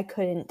I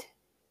couldn't,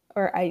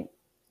 or I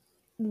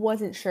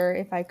wasn't sure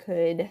if I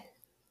could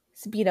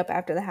speed up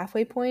after the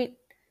halfway point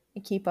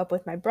and keep up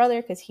with my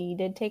brother because he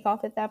did take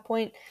off at that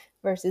point.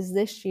 Versus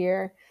this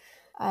year,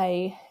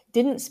 I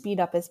didn't speed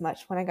up as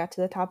much when I got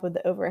to the top of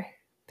the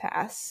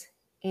overpass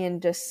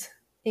and just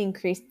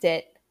increased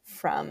it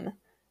from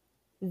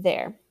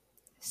there.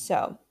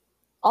 So,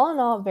 all in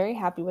all, very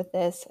happy with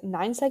this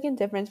 9-second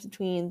difference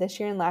between this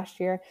year and last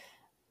year.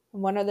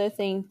 One other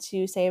thing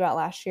to say about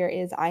last year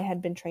is I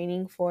had been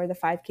training for the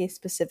 5K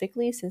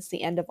specifically since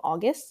the end of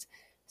August.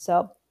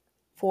 So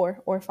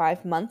 4 or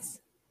 5 months,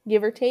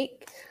 give or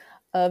take,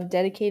 of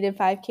dedicated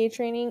 5K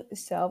training.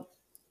 So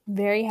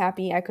very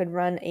happy I could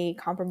run a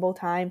comparable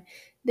time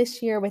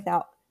this year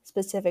without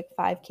specific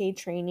 5K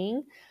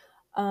training.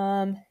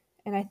 Um,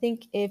 and I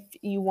think if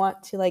you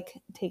want to like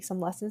take some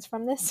lessons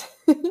from this,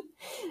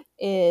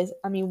 is,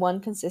 I mean,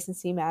 one,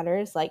 consistency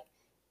matters. Like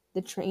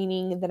the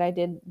training that I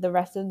did the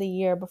rest of the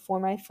year before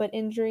my foot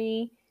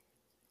injury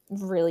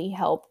really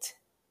helped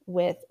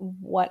with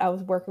what I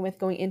was working with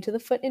going into the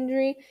foot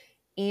injury,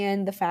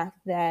 and the fact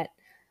that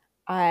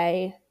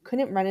I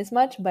couldn't run as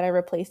much, but I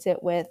replaced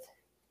it with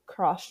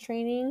cross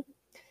training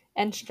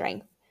and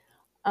strength.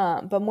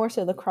 But more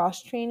so the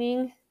cross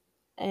training,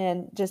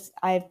 and just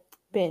I've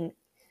been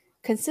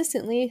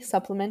consistently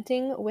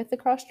supplementing with the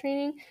cross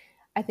training,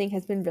 I think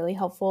has been really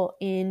helpful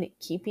in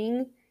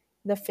keeping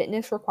the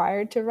fitness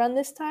required to run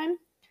this time.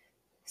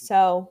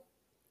 So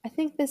I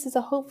think this is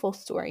a hopeful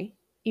story.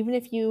 Even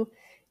if you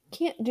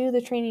can't do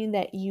the training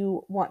that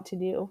you want to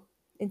do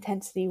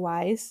intensity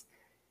wise,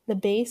 the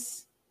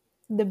base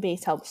the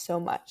base helps so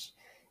much.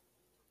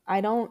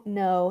 I don't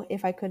know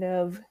if I could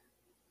have,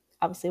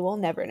 obviously we'll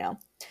never know,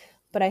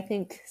 but I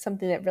think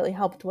something that really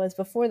helped was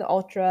before the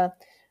ultra,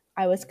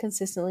 I was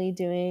consistently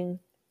doing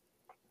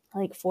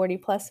like 40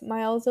 plus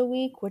miles a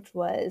week, which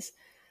was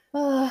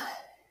I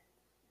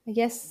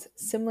guess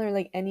similar,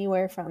 like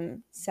anywhere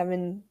from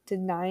 7 to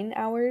 9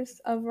 hours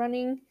of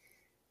running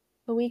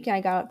a week. And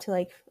I got up to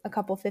like a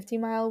couple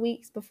 50-mile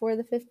weeks before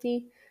the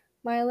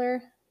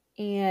 50-miler.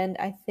 And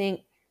I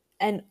think,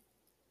 and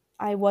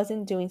I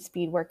wasn't doing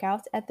speed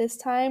workouts at this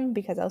time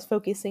because I was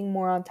focusing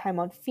more on time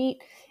on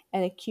feet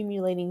and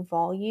accumulating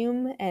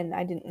volume. And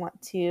I didn't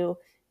want to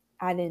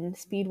add in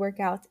speed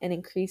workouts and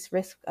increase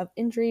risk of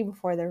injury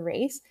before the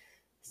race.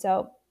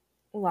 So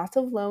lots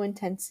of low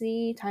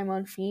intensity time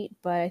on feet,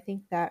 but I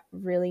think that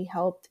really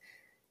helped.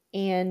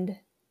 And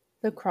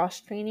the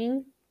cross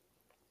training,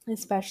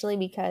 especially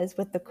because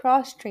with the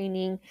cross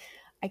training,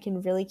 I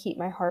can really keep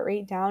my heart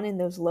rate down in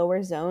those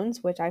lower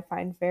zones, which I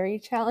find very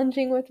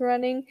challenging with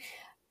running.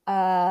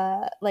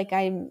 Like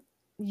I'm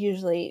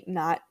usually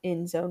not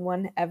in zone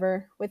one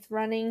ever with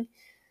running.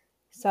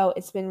 So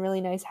it's been really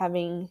nice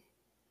having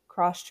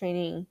cross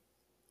training.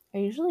 I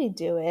usually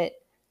do it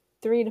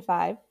 3 to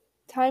 5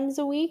 times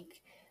a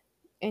week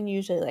and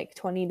usually like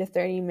 20 to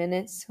 30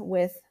 minutes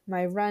with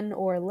my run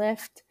or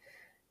lift.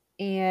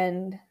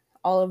 And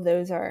all of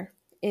those are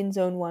in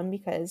zone one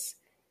because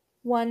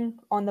one,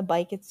 on the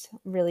bike, it's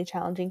really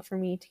challenging for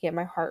me to get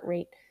my heart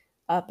rate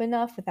up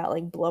enough without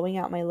like blowing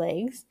out my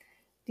legs.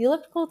 The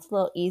elliptical, it's a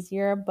little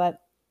easier,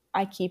 but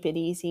I keep it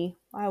easy.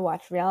 I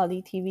watch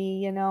reality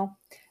TV.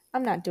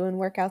 I'm not doing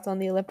workouts on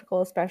the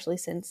elliptical, especially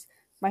since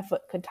my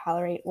foot could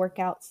tolerate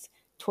workouts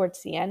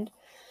towards the end.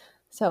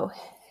 So,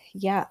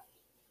 yeah,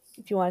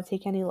 if you want to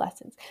take any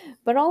lessons.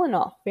 But all in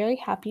all, very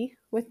happy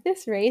with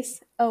this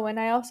race. Oh, and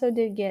I also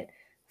did get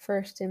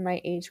first in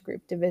my age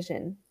group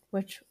division,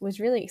 which was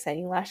really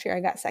exciting. Last year I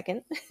got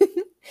second.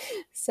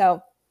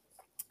 So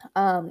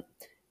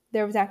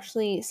there was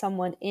actually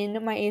someone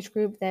in my age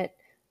group that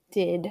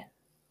did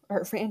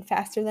or ran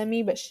faster than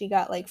me, but she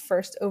got like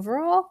first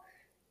overall.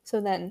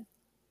 So then,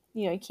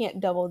 you can't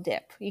double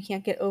dip. You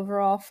can't get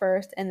overall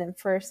first and then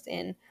first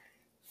in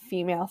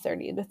female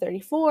 30 to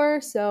 34.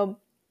 So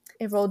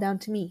it rolled down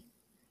to me,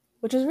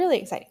 which was really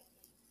exciting.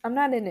 I'm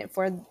not in it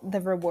for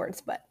the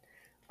rewards,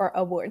 or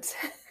awards,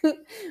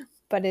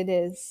 but it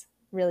is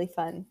really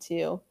fun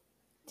to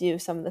do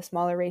some of the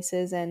smaller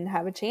races and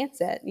have a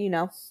chance at,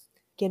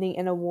 getting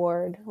an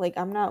award. Like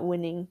I'm not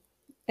winning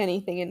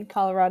anything in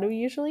Colorado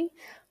usually,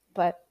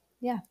 but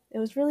yeah, it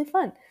was really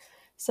fun.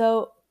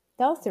 So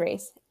that was the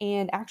race.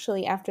 And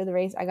actually after the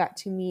race, I got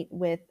to meet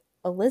with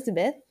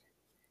Elizabeth,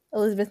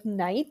 Elizabeth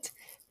Knight,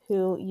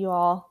 who you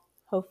all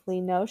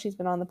hopefully know. She's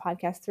been on the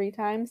podcast 3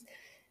 times,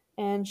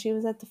 and she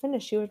was at the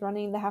finish. She was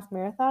running the half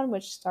marathon,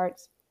 which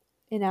starts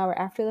an hour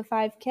after the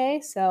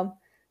 5K, so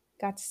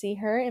got to see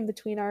her in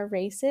between our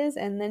races.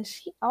 And then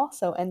she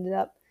also ended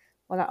up,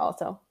 well, not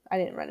also, I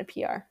didn't run a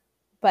PR,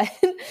 but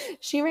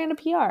she ran a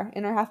PR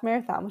in our half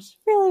marathon, which is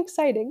really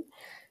exciting.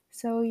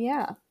 So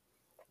yeah,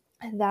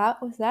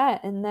 that was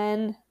that. And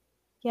then,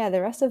 yeah,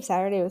 the rest of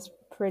Saturday was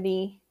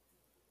pretty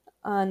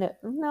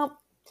nope,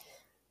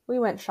 we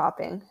went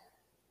shopping.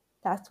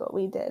 That's what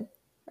we did.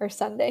 Or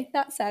Sunday,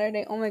 not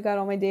Saturday. Oh my God,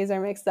 all my days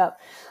are mixed up.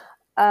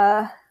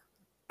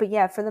 But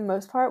yeah, for the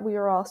most part, we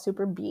were all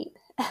super beat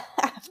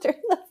after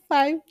the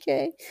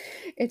 5K.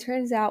 It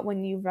turns out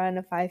when you run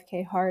a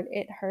 5K hard,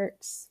 it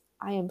hurts.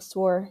 I am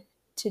sore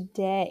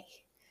today.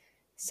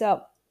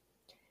 So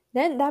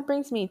then that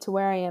brings me to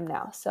where I am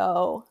now.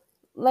 So,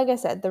 like I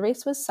said, the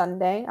race was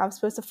Sunday. I was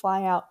supposed to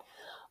fly out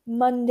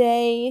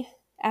Monday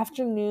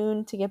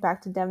afternoon to get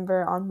back to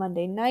Denver on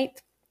Monday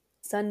night.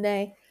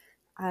 Sunday,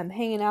 I'm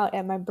hanging out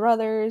at my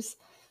brother's,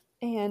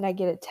 and I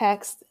get a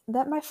text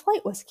that my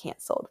flight was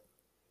canceled.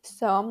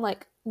 So I'm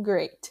like,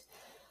 great.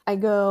 I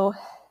go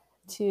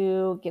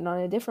to get on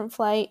a different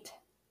flight.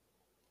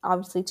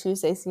 Obviously,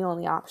 Tuesday's the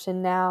only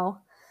option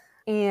now.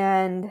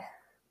 And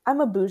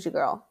I'm a bougie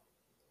girl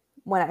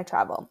when I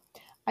travel.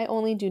 I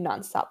only do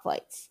nonstop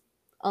flights,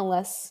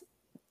 unless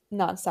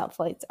nonstop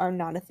flights are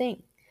not a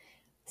thing.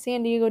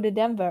 San Diego to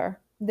Denver,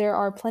 there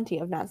are plenty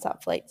of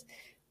nonstop flights.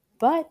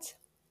 But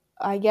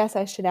I guess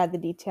I should add the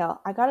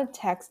detail. I got a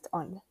text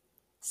on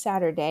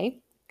Saturday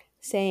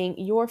saying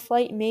your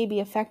flight may be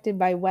affected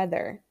by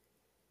weather.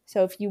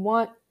 So if you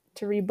want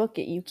to rebook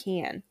it, you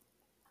can.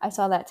 I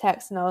saw that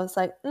text and I was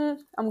like,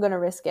 I'm going to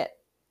risk it.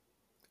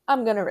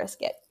 I'm going to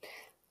risk it.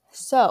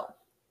 So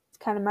it's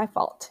kind of my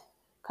fault.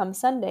 Come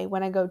Sunday,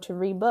 when I go to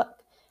rebook,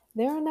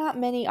 there are not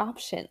many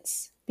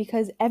options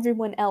because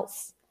everyone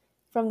else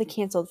from the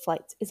canceled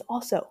flights is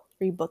also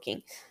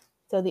rebooking.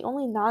 So the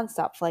only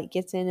nonstop flight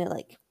gets in at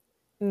like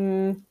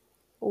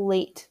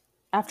late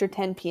after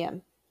 10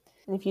 p.m.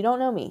 And if you don't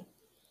know me,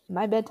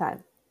 my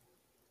bedtime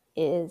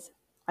is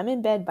I'm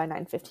in bed by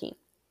 9:15.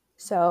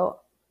 So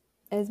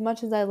as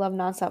much as I love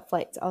nonstop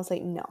flights, I was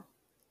like, no,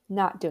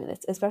 not doing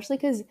this, especially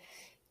because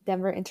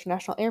Denver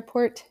International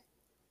Airport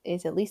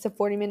is at least a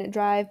 40-minute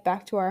drive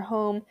back to our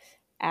home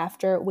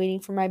after waiting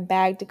for my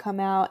bag to come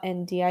out,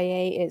 and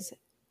DIA is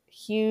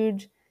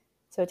huge.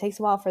 So it takes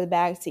a while for the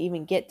bags to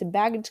even get to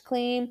baggage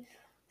claim.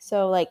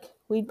 So like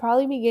we'd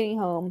probably be getting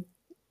home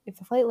if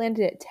the flight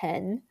landed at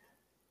 10,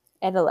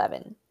 at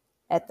 11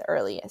 at the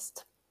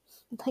earliest.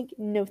 Like,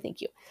 no, thank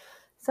you.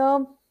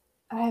 So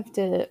I have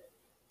to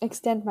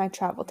extend my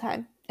travel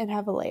time and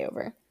have a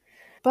layover.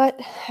 But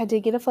I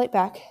did get a flight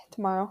back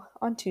tomorrow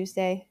on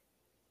Tuesday,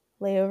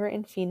 layover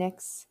in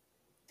Phoenix.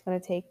 It's going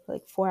to take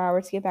like 4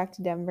 hours to get back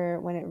to Denver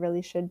when it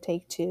really should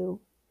take 2,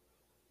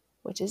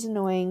 which is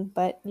annoying.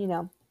 But,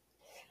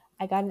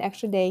 I got an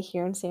extra day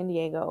here in San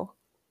Diego,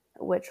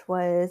 which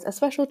was a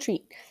special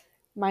treat,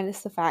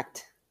 minus the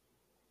fact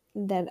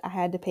that I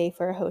had to pay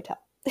for a hotel.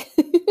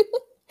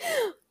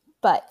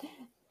 But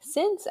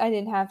since I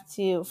didn't have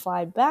to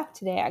fly back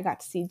today, I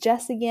got to see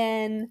Jess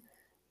again.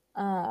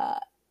 And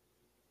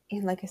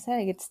like I said,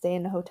 I get to stay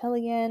in the hotel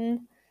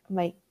again. I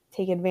might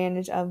take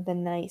advantage of the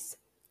nice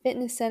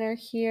fitness center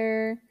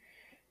here.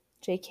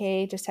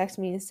 JK just texted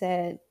me and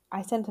said,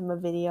 I sent him a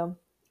video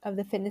of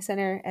the fitness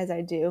center as I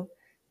do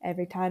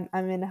every time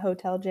I'm in a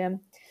hotel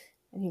gym.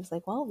 And he was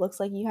like, well, it looks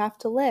like you have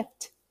to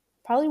lift.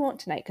 Probably won't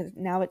tonight because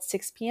now it's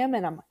 6 p.m.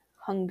 and I'm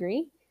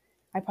hungry.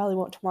 I probably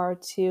won't tomorrow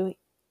too,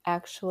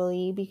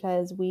 actually,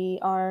 because we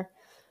are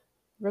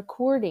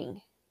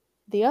recording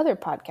the other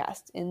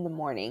podcast in the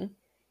morning.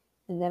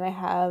 And then I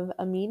have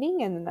a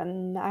meeting and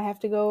then I have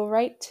to go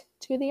right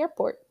to the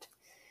airport.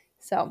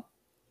 So,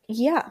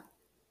 yeah,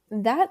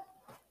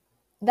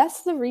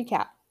 that's the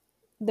recap.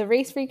 The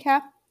race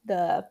recap,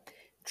 the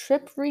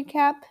trip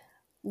recap.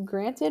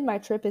 Granted, my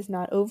trip is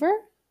not over.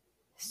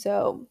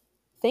 So,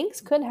 things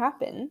could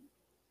happen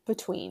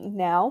between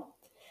now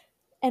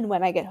and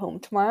when I get home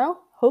tomorrow.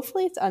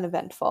 Hopefully, it's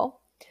uneventful.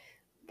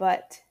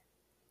 But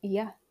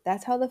yeah,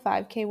 that's how the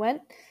 5K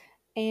went.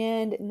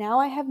 And now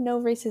I have no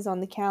races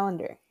on the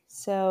calendar.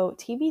 So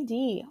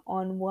TBD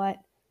on what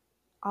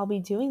I'll be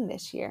doing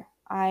this year.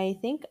 I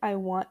think I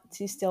want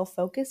to still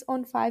focus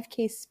on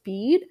 5K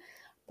speed,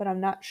 but I'm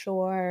not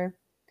sure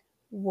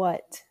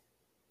what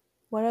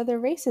other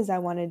races I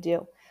want to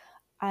do.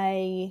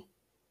 I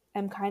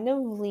am kind of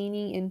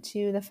leaning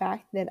into the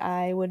fact that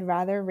I would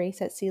rather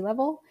race at sea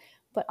level,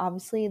 but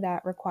obviously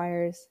that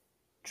requires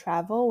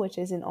travel, which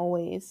isn't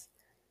always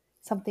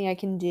something I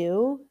can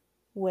do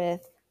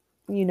with,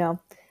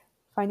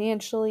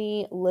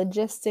 financially,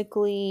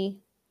 logistically.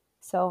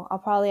 So I'll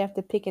probably have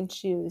to pick and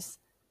choose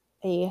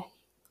a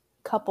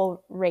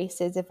couple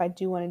races if I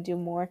do want to do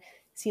more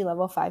sea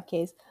level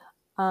 5Ks.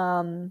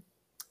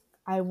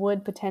 I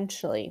would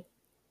potentially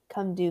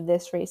come do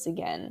this race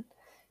again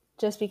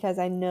just because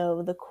I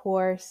know the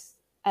course.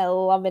 I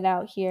love it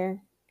out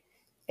here.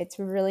 It's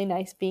really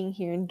nice being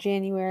here in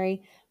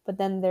January, but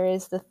then there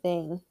is the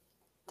thing.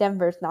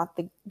 Denver's not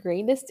the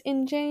greatest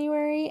in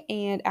January,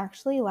 and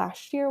actually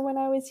last year when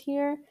I was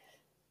here,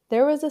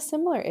 there was a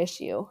similar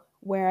issue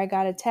where I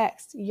got a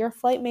text, your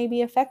flight may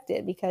be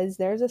affected because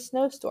there's a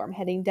snowstorm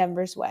heading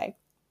Denver's way.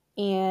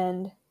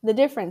 And the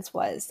difference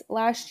was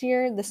last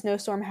year the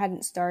snowstorm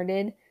hadn't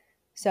started,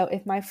 so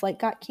if my flight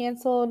got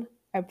canceled,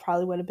 I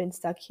probably would have been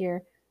stuck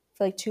here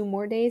for like 2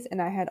 more days,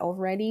 and I had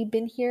already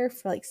been here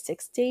for like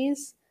 6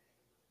 days.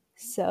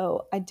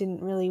 So I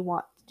didn't really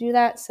want to do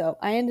that, so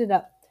I ended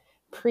up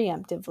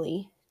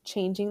preemptively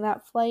changing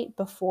that flight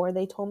before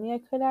they told me I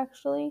could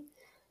actually,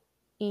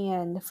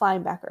 and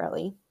flying back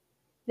early.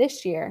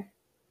 This year,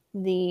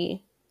 the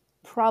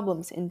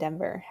problems in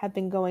Denver have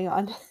been going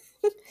on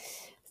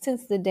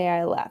since the day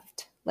I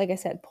left. Like I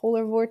said,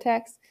 polar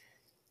vortex,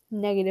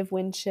 negative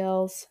wind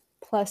chills,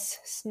 plus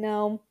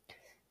snow.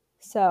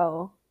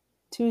 So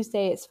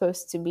tomorrow, it's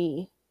supposed to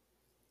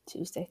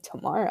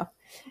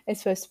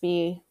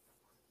be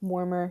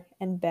warmer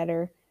and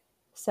better.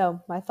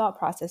 So my thought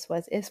process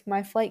was, if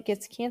my flight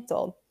gets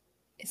canceled,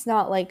 it's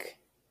not like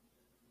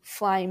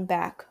flying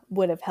back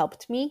would have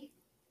helped me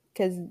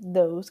because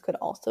those could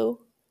also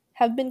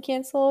have been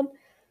canceled.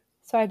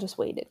 So I just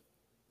waited.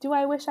 Do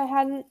I wish I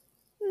hadn't?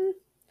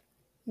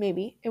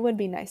 Maybe. It would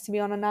be nice to be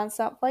on a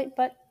nonstop flight,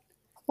 but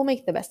we'll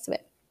make the best of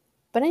it.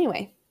 But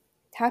anyway,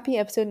 happy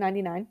episode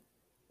 99.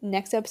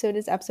 Next episode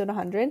is episode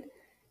 100.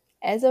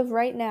 As of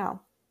right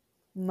now,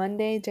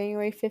 Monday,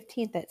 January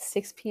 15th at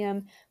 6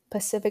 p.m.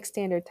 Pacific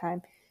Standard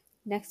Time.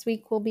 Next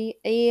week will be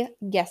a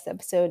guest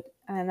episode,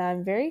 and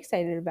I'm very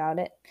excited about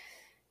it.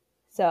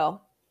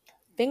 So,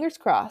 fingers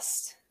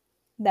crossed.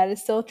 That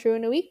is still true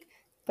in a week,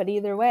 but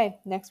either way,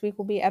 next week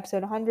will be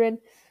episode 100.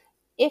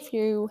 If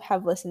you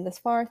have listened this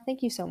far,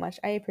 thank you so much.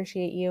 I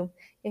appreciate you.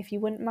 If you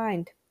wouldn't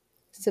mind,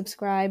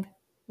 subscribe,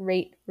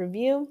 rate,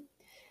 review.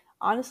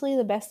 Honestly,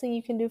 the best thing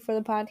you can do for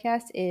the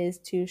podcast is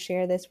to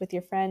share this with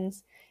your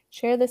friends.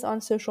 Share this on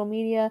social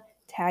media.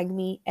 Tag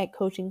me at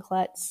Coaching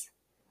Klutz.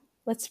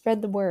 Let's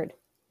spread the word.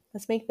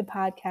 Let's make the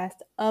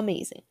podcast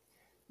amazing.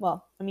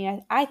 Well,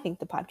 I think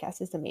the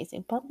podcast is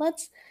amazing, but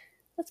let's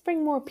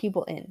bring more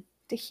people in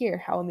to hear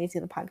how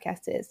amazing the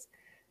podcast is.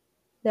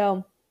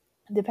 So,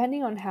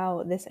 depending on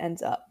how this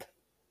ends up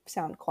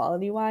sound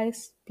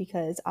quality-wise,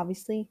 because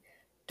obviously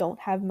don't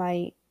have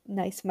my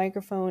nice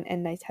microphone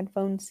and nice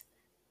headphones,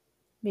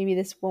 maybe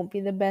this won't be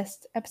the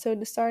best episode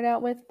to start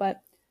out with,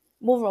 but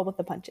we'll roll with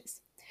the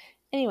punches.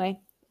 Anyway,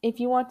 if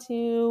you want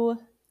to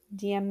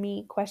DM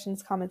me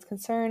questions, comments,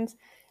 concerns,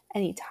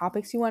 any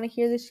topics you want to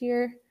hear this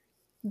year,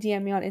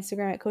 DM me on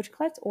Instagram at Coach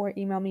Klutz or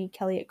email me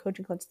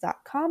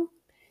kelly@coachingklutz.com,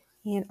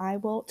 and I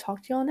will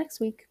talk to you all next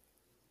week.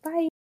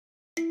 Bye.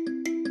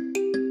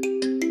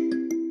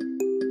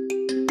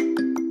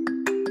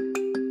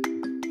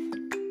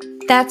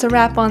 That's a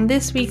wrap on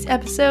this week's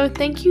episode.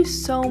 Thank you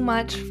so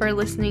much for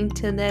listening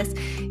to this.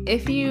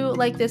 If you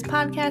like this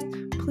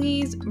podcast,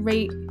 please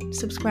rate,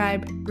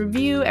 subscribe,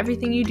 review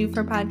everything you do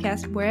for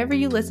podcasts wherever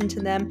you listen to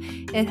them.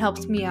 It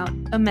helps me out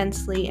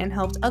immensely and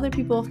helps other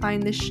people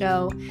find this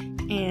show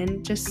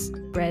and just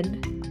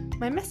spread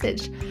my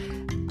message.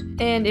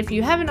 And if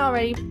you haven't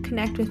already,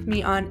 connect with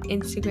me on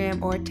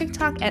Instagram or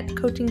TikTok at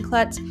Coaching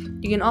Klutz.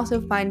 You can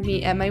also find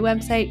me at my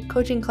website,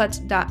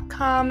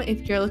 coachingklutz.com,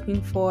 if you're looking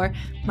for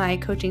my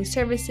coaching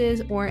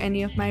services or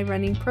any of my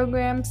running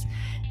programs.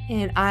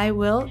 And I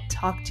will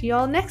talk to you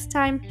all next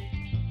time.